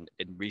in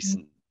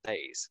recent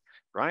days,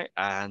 right?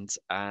 And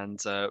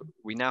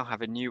we now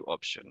have a new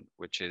option,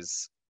 which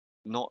is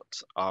not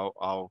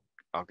I'll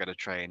get a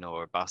train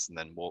or a bus and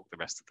then walk the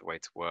rest of the way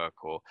to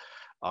work, or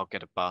I'll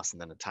get a bus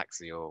and then a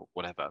taxi or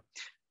whatever.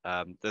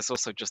 There's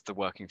also just the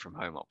working from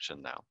home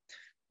option now,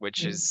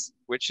 which is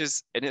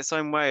in its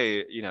own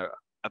way, you know,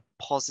 a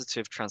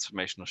positive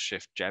transformational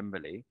shift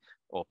generally,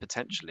 or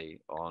potentially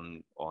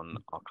on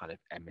our kind of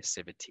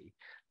emissivity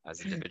as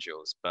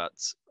individuals. But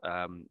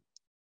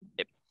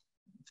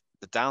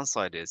the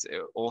downside is it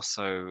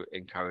also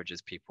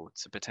encourages people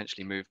to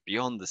potentially move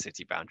beyond the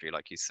city boundary,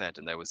 like you said.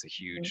 And there was a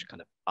huge kind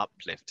of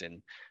uplift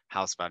in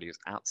house values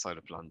outside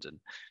of London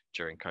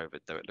during COVID,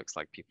 though it looks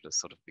like people are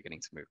sort of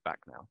beginning to move back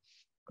now,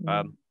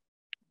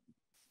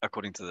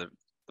 according to the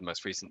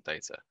most recent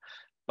data.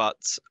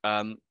 But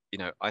you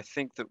know, I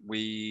think that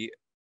we,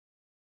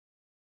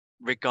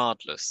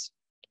 regardless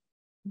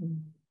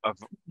of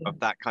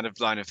that kind of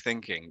line of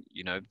thinking,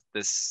 you know,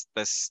 there's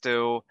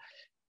still,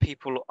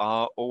 people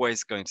are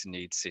always going to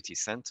need city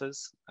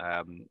centres,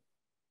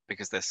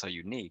 because they're so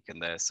unique,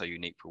 and they're so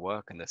unique for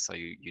work, and they're so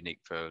unique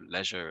for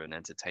leisure and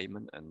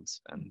entertainment and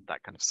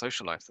that kind of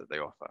social life that they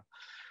offer.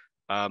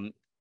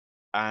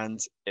 And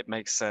it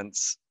makes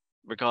sense,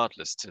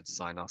 regardless, to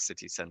design our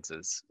city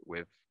centres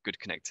with good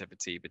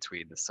connectivity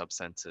between the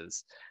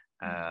sub-centres,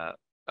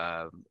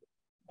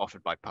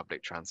 offered by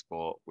public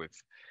transport, with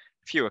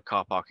fewer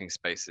car parking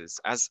spaces,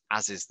 as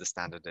is the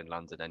standard in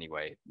London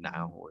anyway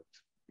now, with,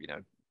 you know,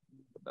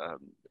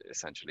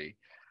 essentially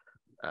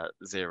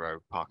zero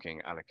parking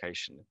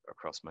allocation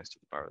across most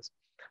of the boroughs,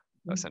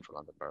 central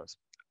London boroughs.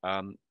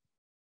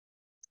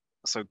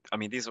 So I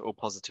mean, these are all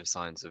positive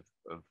signs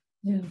of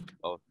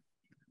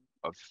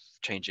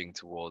changing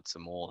towards a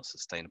more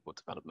sustainable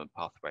development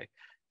pathway.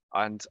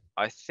 And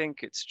I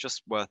think it's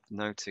just worth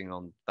noting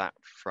on that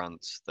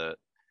front that,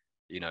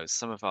 you know,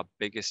 some of our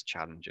biggest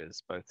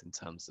challenges, both in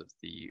terms of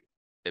the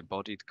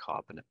embodied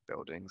carbon of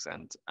buildings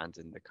and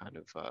in the kind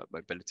of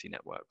mobility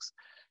networks,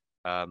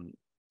 are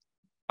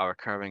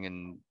occurring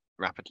in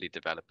rapidly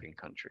developing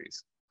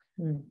countries,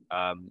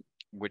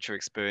 which are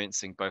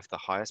experiencing both the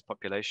highest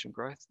population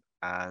growth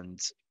and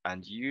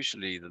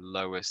usually the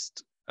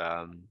lowest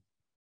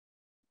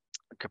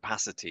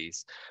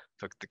capacities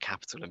for the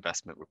capital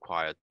investment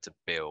required to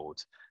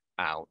build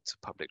out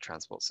public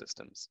transport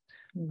systems.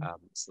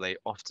 So they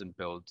often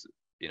build,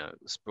 you know,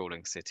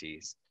 sprawling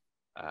cities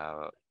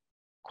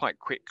quite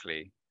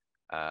quickly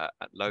at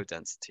low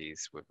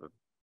densities with a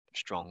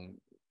strong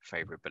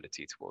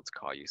favorability towards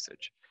car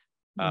usage,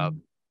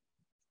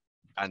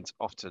 and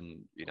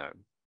often, you know,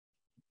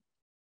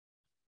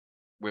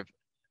 with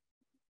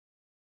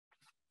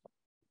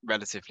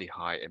relatively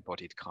high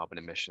embodied carbon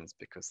emissions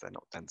because they're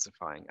not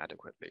densifying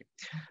adequately.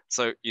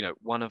 So, you know,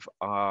 one of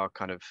our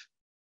kind of,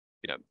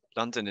 you know,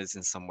 London is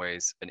in some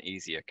ways an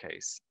easier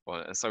case,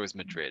 and so is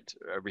Madrid.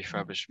 A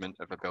refurbishment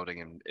of a building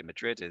in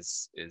Madrid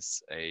is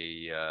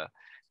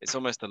it's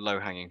almost a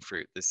low-hanging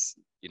fruit. This,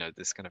 you know,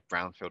 this kind of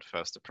brownfield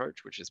first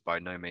approach, which is by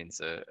no means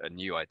a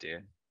new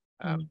idea,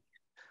 kind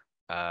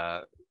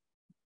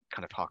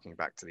of harking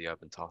back to the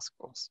urban task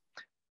force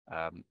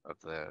of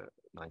the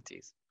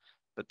 90s.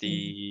 But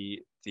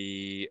the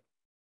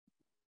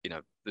you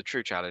know, the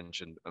true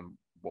challenge and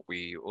what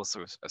we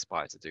also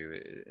aspire to do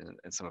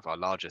in some of our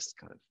largest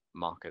kind of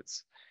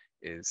markets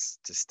is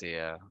to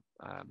steer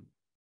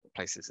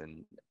places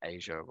in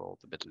Asia or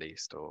the Middle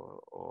East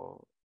or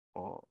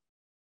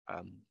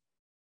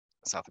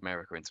South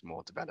America into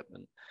more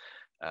development,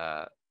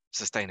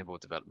 sustainable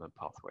development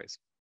pathways.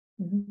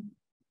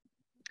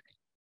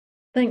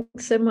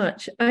 Thanks so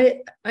much.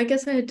 I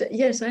guess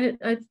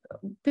I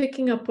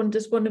picking up on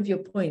just one of your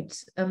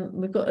points.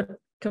 We've got a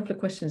couple of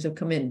questions have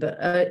come in,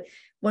 but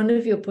one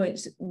of your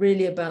points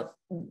really about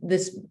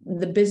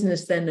the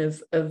business then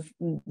of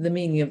the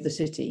meaning of the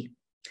city,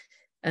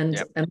 and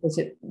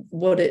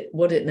what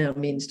it now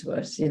means to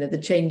us. You know, the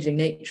changing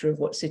nature of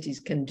what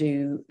cities can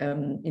do.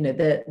 You know,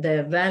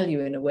 their value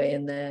in a way,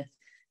 and their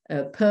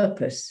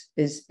purpose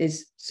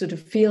is sort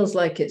of feels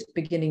like it's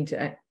beginning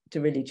to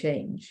really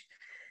change.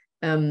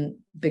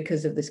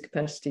 Because of this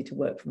capacity to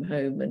work from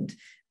home, and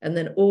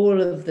then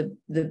all of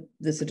the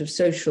sort of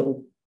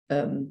social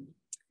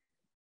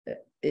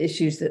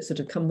issues that sort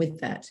of come with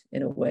that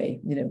in a way,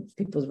 you know,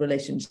 people's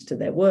relations to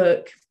their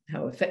work,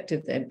 how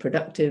effective and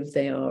productive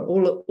they are,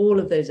 all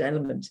of those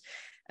elements.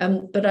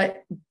 But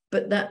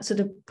that sort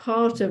of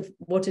part of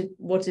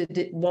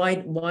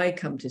why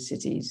come to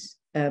cities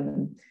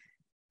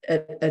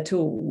at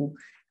all.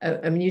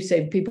 I mean, you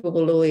say people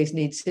will always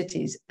need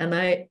cities, and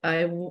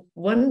I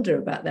wonder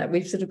about that.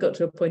 We've sort of got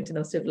to a point in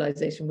our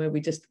civilization where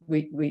we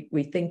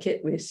think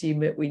it, we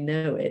assume it, we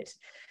know it,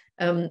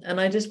 and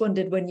I just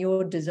wondered, when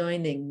you're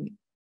designing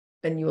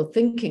and you're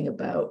thinking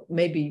about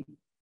maybe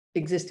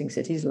existing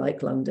cities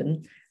like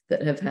London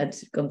that have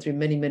gone through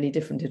many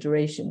different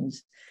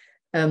iterations,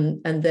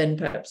 and then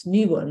perhaps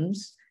new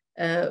ones,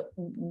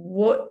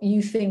 what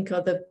you think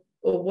are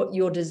or what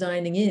you're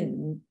designing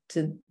in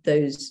to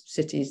those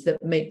cities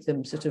that make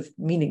them sort of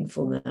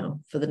meaningful now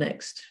for the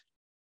next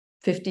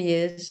 50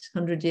 years,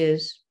 100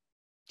 years?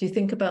 Do you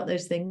think about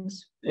those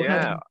things? Or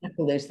how do you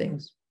tackle those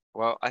things?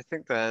 Well, I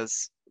think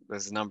there's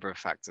a number of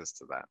factors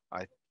to that.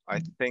 I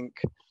think,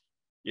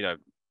 you know,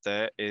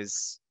 there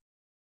is,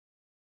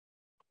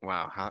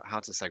 wow, how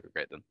to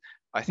segregate them.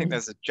 I think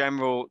there's a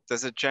general,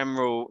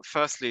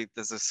 firstly,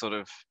 there's a sort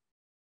of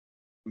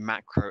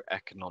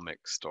macroeconomic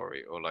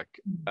story, or like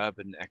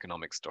urban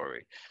economic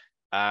story.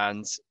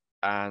 And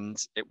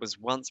it was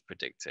once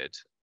predicted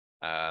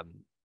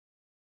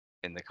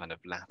in the kind of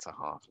latter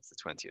half of the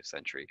 20th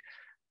century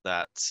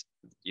that,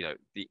 you know,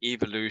 the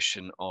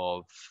evolution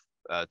of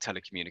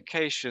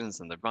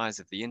telecommunications and the rise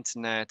of the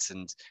internet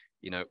and,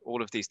 you know,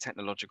 all of these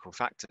technological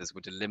factors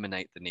would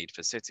eliminate the need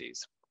for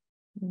cities.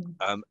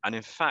 And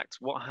in fact,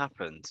 what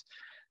happened,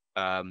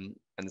 and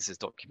this is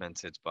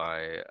documented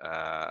by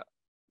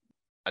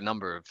a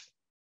number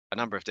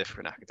of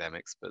different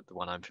academics, but the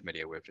one I'm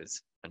familiar with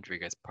is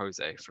Rodriguez Pose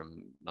from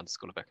London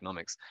School of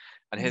Economics,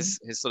 and his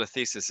sort of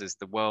thesis is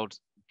the world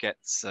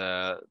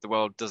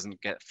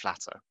doesn't get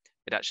flatter;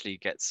 it actually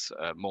gets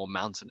more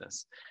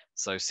mountainous.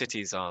 So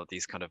cities are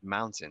these kind of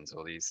mountains,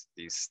 or and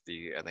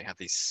they have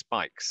these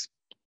spikes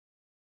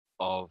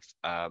of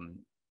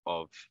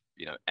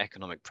you know,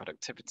 economic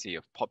productivity,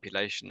 of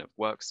population, of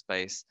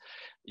workspace.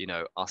 You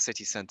know, our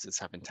city centers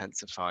have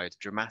intensified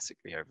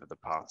dramatically over the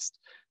past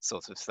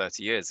sort of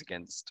 30 years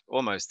against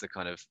almost the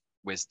kind of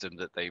wisdom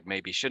that they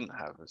maybe shouldn't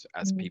have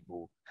as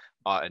people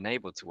are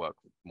enabled to work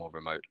more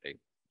remotely.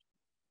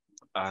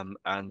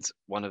 And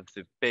one of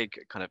the big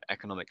kind of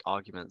economic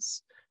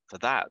arguments for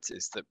that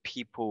is that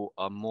people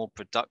are more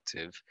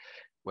productive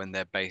when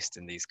they're based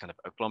in these kind of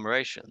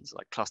agglomerations,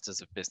 like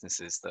clusters of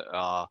businesses that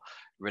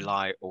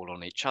rely all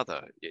on each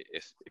other.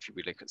 If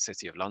we look at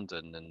City of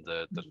London and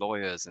the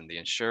lawyers and the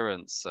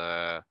insurance,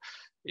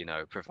 you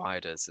know,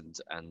 providers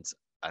and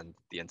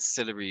the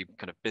ancillary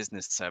kind of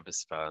business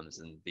service firms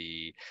and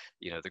the,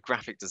 you know, the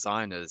graphic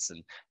designers,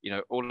 and, you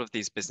know, all of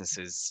these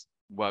businesses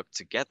work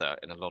together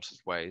in a lot of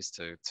ways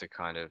to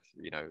kind of,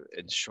 you know,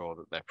 ensure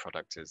that their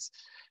product is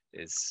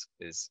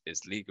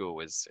legal,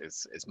 is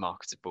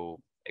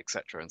marketable,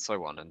 etc., and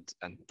so on.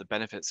 And the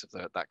benefits of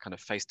that kind of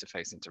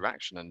face-to-face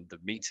interaction and the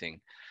meeting,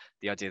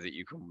 the idea that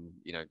you can,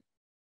 you know,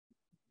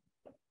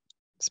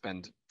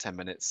 spend 10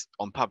 minutes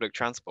on public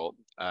transport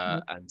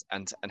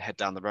and head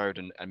down the road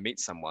and meet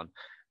someone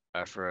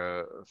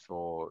for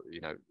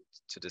you know,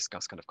 to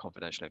discuss kind of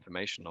confidential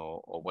information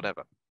or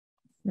whatever,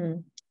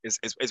 is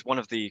one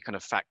of the kind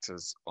of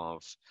factors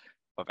of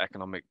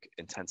economic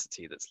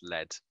intensity that's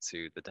led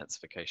to the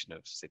densification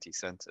of city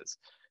centers,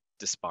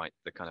 despite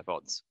the kind of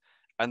odds.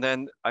 And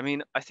then, I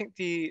mean, I think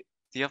the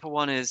other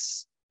one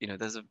is, you know,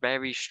 there's a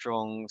very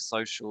strong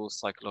social,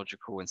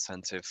 psychological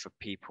incentive for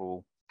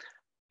people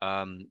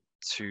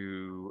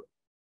to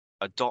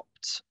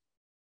adopt,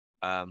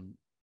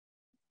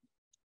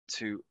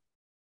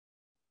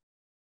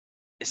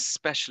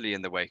 especially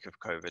in the wake of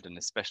COVID and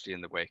especially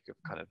in the wake of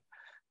kind of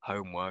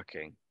home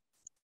working,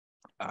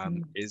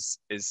 is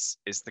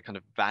the kind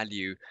of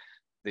value,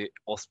 the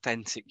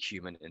authentic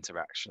human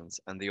interactions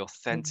and the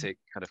authentic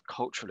kind of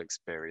cultural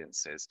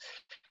experiences,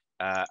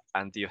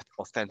 and the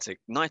authentic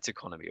night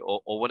economy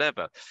or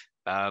whatever,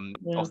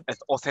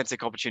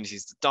 authentic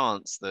opportunities to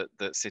dance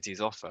that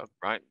cities offer,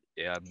 right?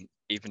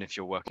 Even if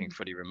you're working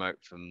fully remote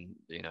from,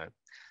 you know,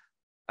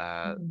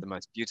 the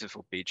most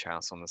beautiful beach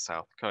house on the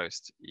south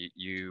coast,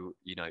 you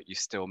know, you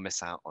still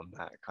miss out on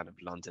that kind of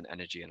London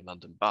energy and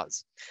London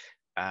buzz.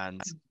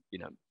 And, you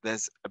know,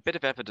 there's a bit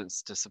of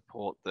evidence to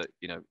support that,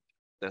 you know,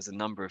 there's a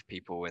number of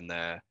people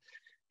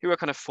who are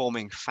kind of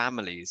forming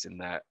families in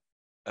their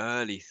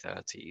early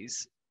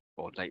 30s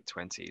or late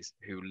 20s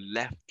who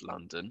left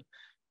London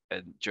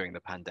during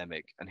the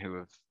pandemic and who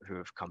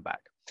have come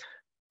back.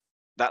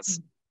 That's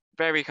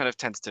very kind of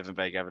tentative and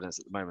vague evidence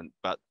at the moment,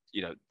 but,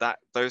 you know, that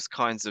those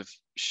kinds of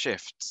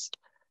shifts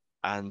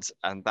and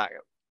that,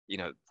 you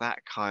know,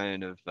 that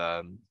kind of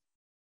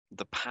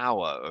the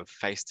power of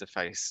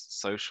face-to-face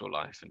social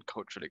life and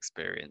cultural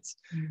experience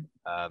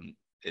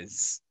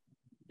is,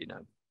 you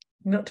know,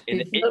 not to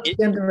be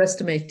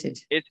underestimated.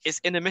 It's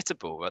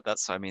inimitable, but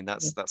that's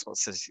what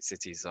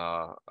cities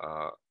are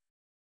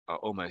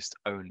almost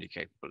only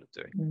capable of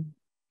doing.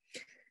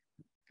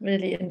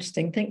 Really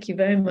interesting. Thank you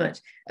very much.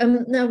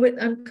 Now,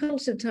 I'm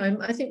conscious of time.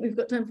 I think we've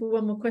got time for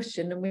one more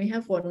question, and we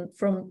have one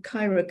from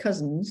Kyra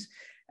Cousins,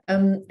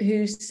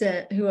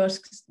 who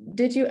asks,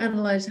 did you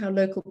analyse how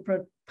local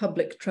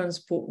public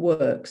transport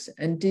works?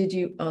 And did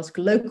you ask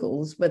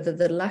locals whether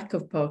the lack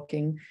of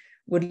parking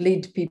would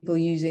lead to people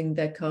using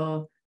their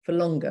car for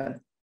longer,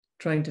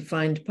 trying to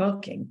find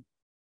parking?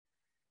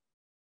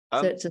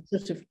 So it's a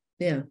sort of,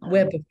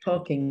 web of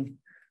parking.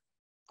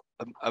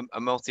 A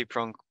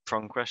multi-pronged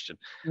question.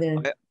 Yeah.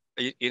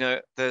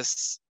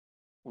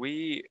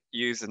 We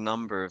use a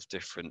number of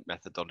different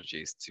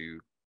methodologies to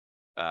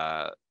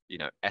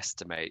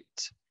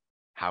estimate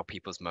how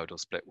people's modal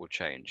split will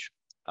change.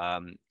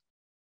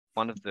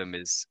 One of them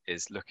is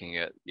looking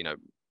at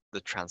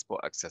the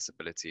transport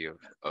accessibility of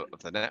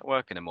the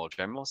network in a more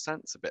general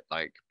sense, a bit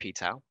like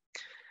p-tau.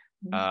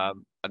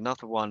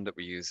 Another one that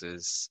we use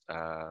is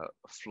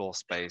floor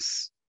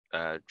space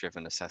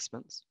driven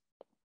assessments.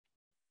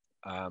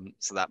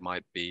 So that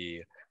might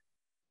be,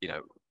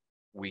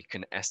 we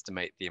can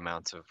estimate the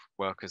amount of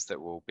workers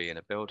that will be in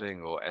a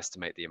building, or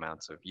estimate the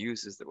amount of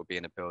users that will be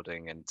in a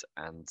building,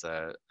 and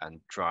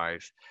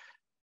drive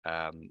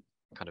kind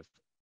of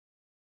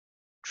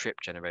trip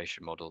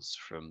generation models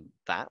from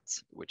that,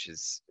 which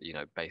is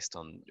based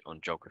on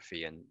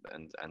geography and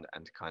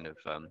kind of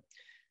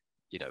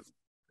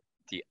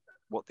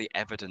what the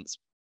evidence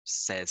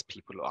says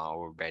people are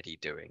already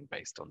doing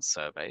based on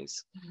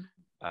surveys.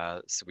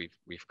 So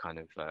we've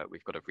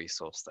got a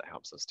resource that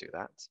helps us do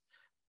that,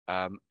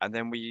 and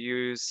then we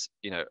use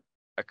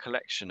a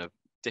collection of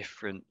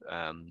different,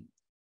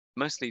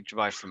 mostly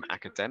derived from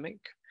academic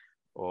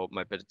or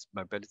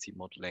mobility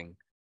modeling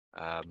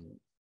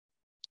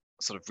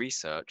sort of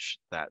research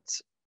that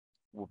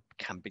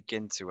can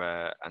begin to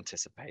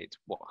anticipate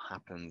what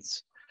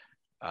happens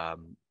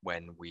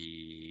when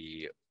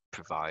we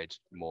provide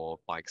more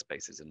bike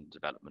spaces in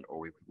development,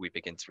 or we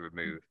begin to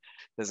remove.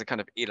 There's a kind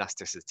of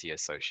elasticity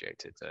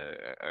associated,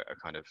 a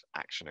kind of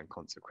action and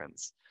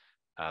consequence.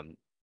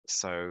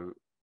 So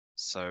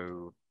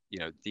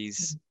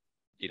these,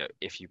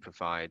 if you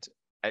provide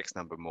X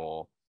number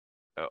more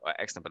or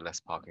X number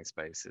less parking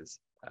spaces,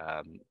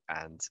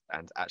 and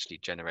actually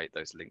generate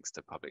those links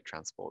to public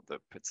transport that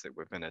puts it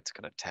within a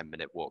kind of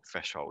 10-minute walk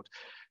threshold,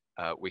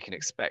 we can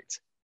expect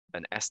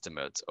an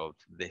estimate of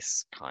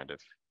this kind of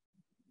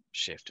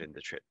shift in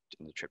the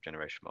trip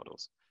generation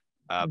models.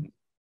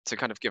 To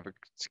kind of give a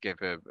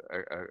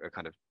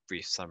kind of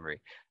brief summary,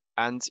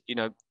 and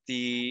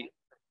the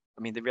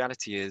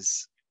reality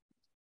is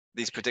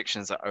these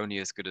predictions are only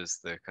as good as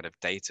the kind of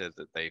data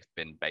that they've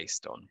been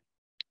based on,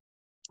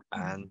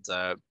 and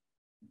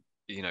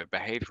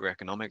behavioral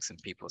economics and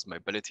people's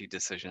mobility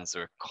decisions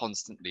are a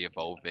constantly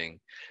evolving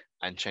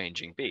and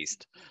changing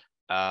beast.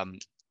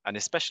 And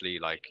especially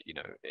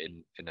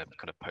in a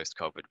kind of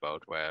post-COVID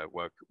world where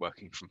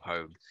working from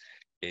home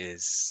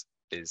is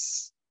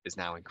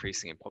now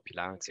increasing in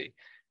popularity.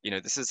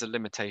 This is a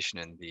limitation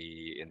in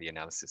the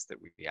analysis that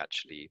we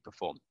actually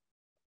perform.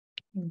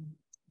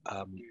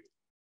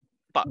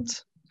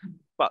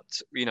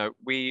 But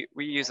we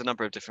use a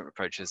number of different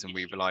approaches, and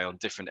we rely on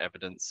different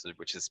evidence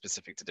which is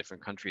specific to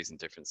different countries and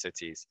different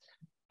cities.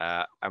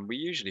 And we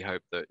usually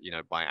hope that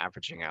by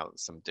averaging out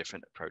some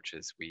different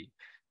approaches, we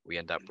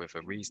end up with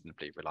a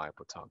reasonably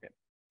reliable target.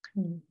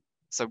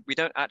 So we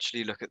don't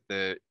actually look at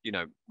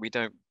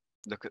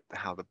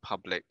how the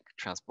public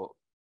transport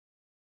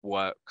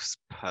works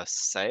per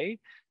se,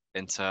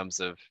 in terms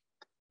of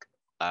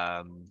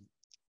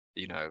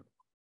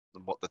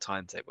what the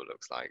timetable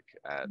looks like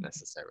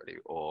necessarily,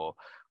 or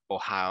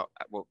how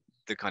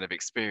the kind of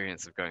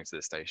experience of going to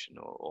the station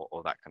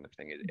or that kind of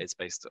thing. It's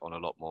based on a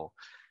lot more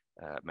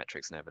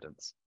metrics and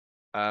evidence.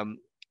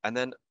 And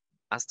then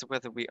as to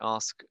whether we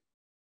ask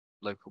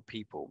local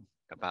people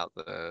about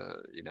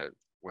whether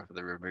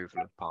the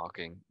removal of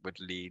parking would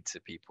lead to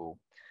people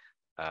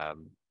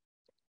kind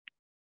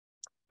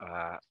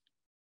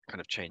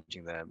of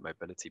changing their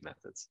mobility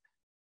methods,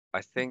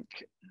 I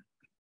think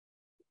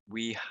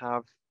we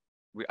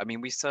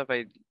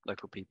surveyed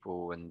local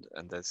people, and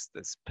there's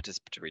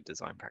participatory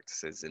design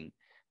practices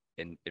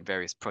in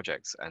various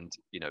projects, and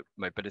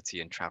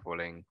mobility and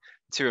traveling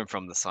to and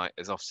from the site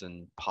is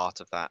often part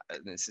of that,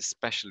 and it's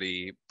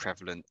especially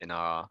prevalent in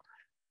our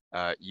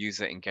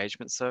user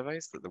engagement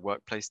surveys that the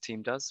workplace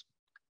team does,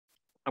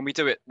 and we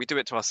do it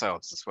to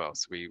ourselves as well.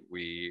 So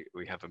we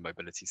have a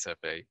mobility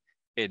survey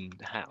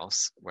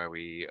in-house where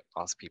we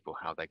ask people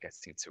how they're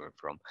getting to and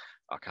from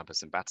our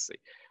campus in Battersea.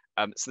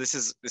 So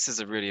this is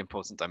a really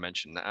important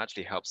dimension that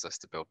actually helps us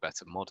to build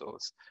better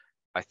models.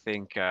 I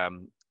think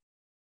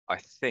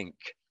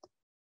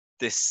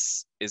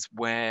this is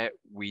where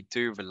we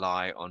do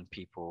rely on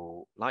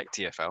people like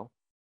TfL,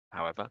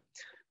 however,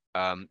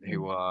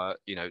 who are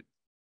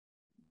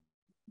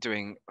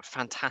doing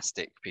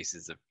fantastic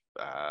pieces of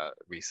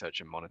research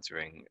and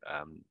monitoring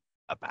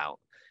about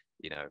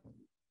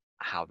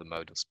how the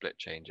modal split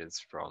changes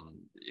from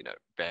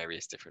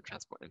various different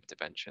transport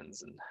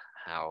interventions, and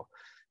how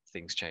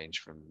things change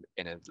from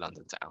inner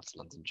London to outer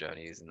London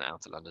journeys, and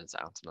outer London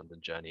to outer London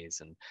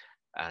journeys,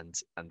 and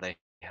they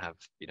have,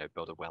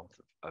 build a wealth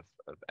of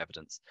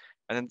evidence.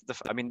 And then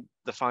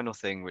the final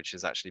thing, which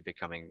is actually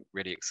becoming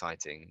really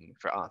exciting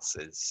for us,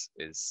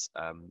 is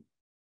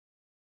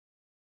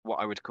what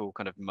I would call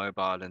kind of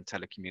mobile and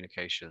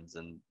telecommunications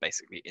and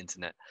basically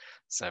internet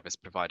service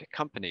provider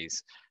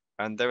companies.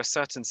 And there are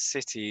certain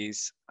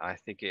cities, I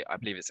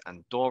believe it's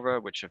Andorra,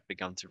 which have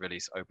begun to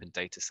release open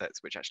data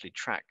sets, which actually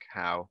track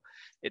how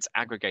it's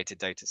aggregated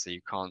data. So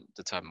you can't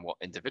determine what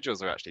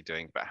individuals are actually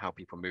doing, but how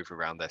people move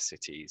around their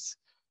cities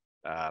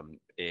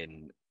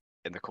in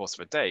the course of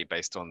a day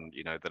based on,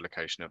 the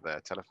location of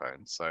their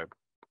telephone. So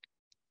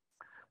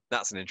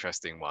that's an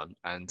interesting one,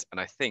 and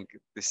I think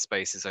this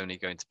space is only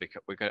going to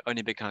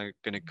become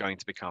going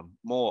to become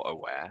more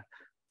aware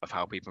of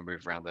how people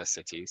move around their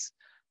cities,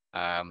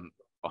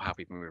 or how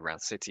people move around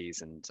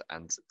cities and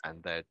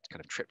their kind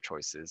of trip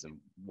choices and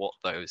what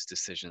those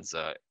decisions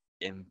are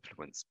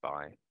influenced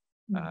by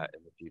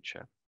in the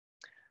future.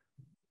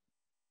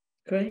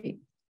 Great.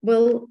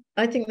 Well,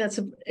 I think that's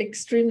an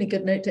extremely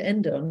good note to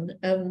end on.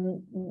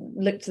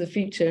 Look to the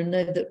future and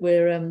know that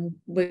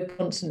we're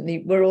constantly,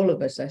 we're all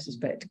of us, I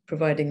suspect,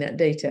 providing that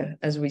data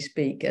as we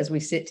speak, as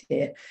we sit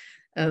here,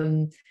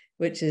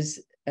 which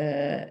is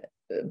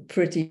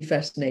pretty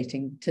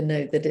fascinating to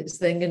know that it's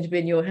then going to be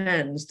in your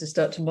hands to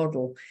start to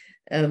model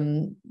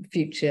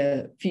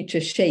future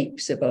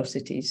shapes of our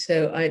cities.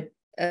 So I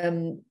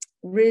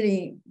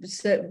really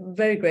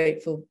very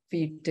grateful for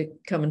you to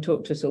come and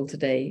talk to us all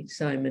today,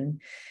 Simon.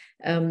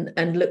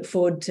 And look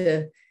forward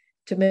to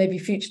maybe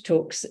future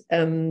talks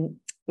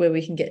where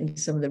we can get into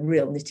some of the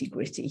real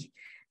nitty-gritty.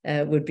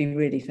 Would be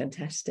really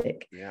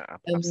fantastic. Yeah,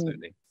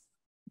 absolutely.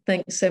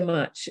 Thanks so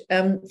much.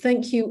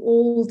 Thank you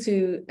all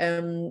to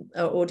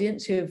our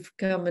audience who have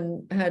come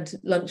and had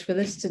lunch with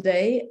us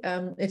today.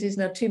 It is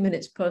now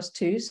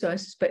 2:02, so I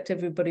suspect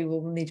everybody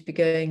will need to be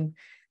going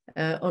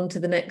on to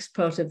the next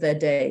part of their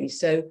day.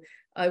 So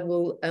I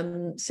will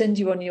send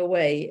you on your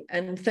way,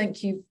 and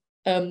thank you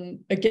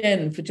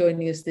again for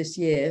joining us this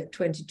year,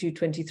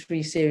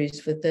 22-23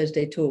 series for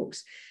Thursday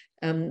Talks,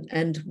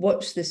 and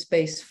watch this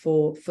space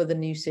for the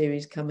new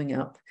series coming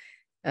up.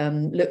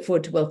 Look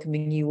forward to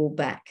welcoming you all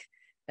back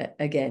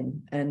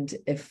again, and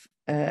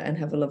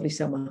have a lovely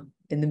summer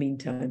in the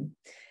meantime.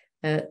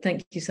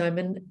 Thank you,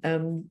 Simon.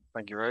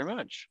 Thank you very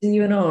much. See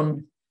you and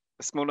on.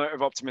 A small note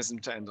of optimism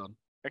to end on.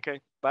 Okay,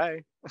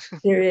 bye.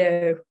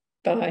 Cheerio.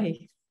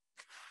 Bye.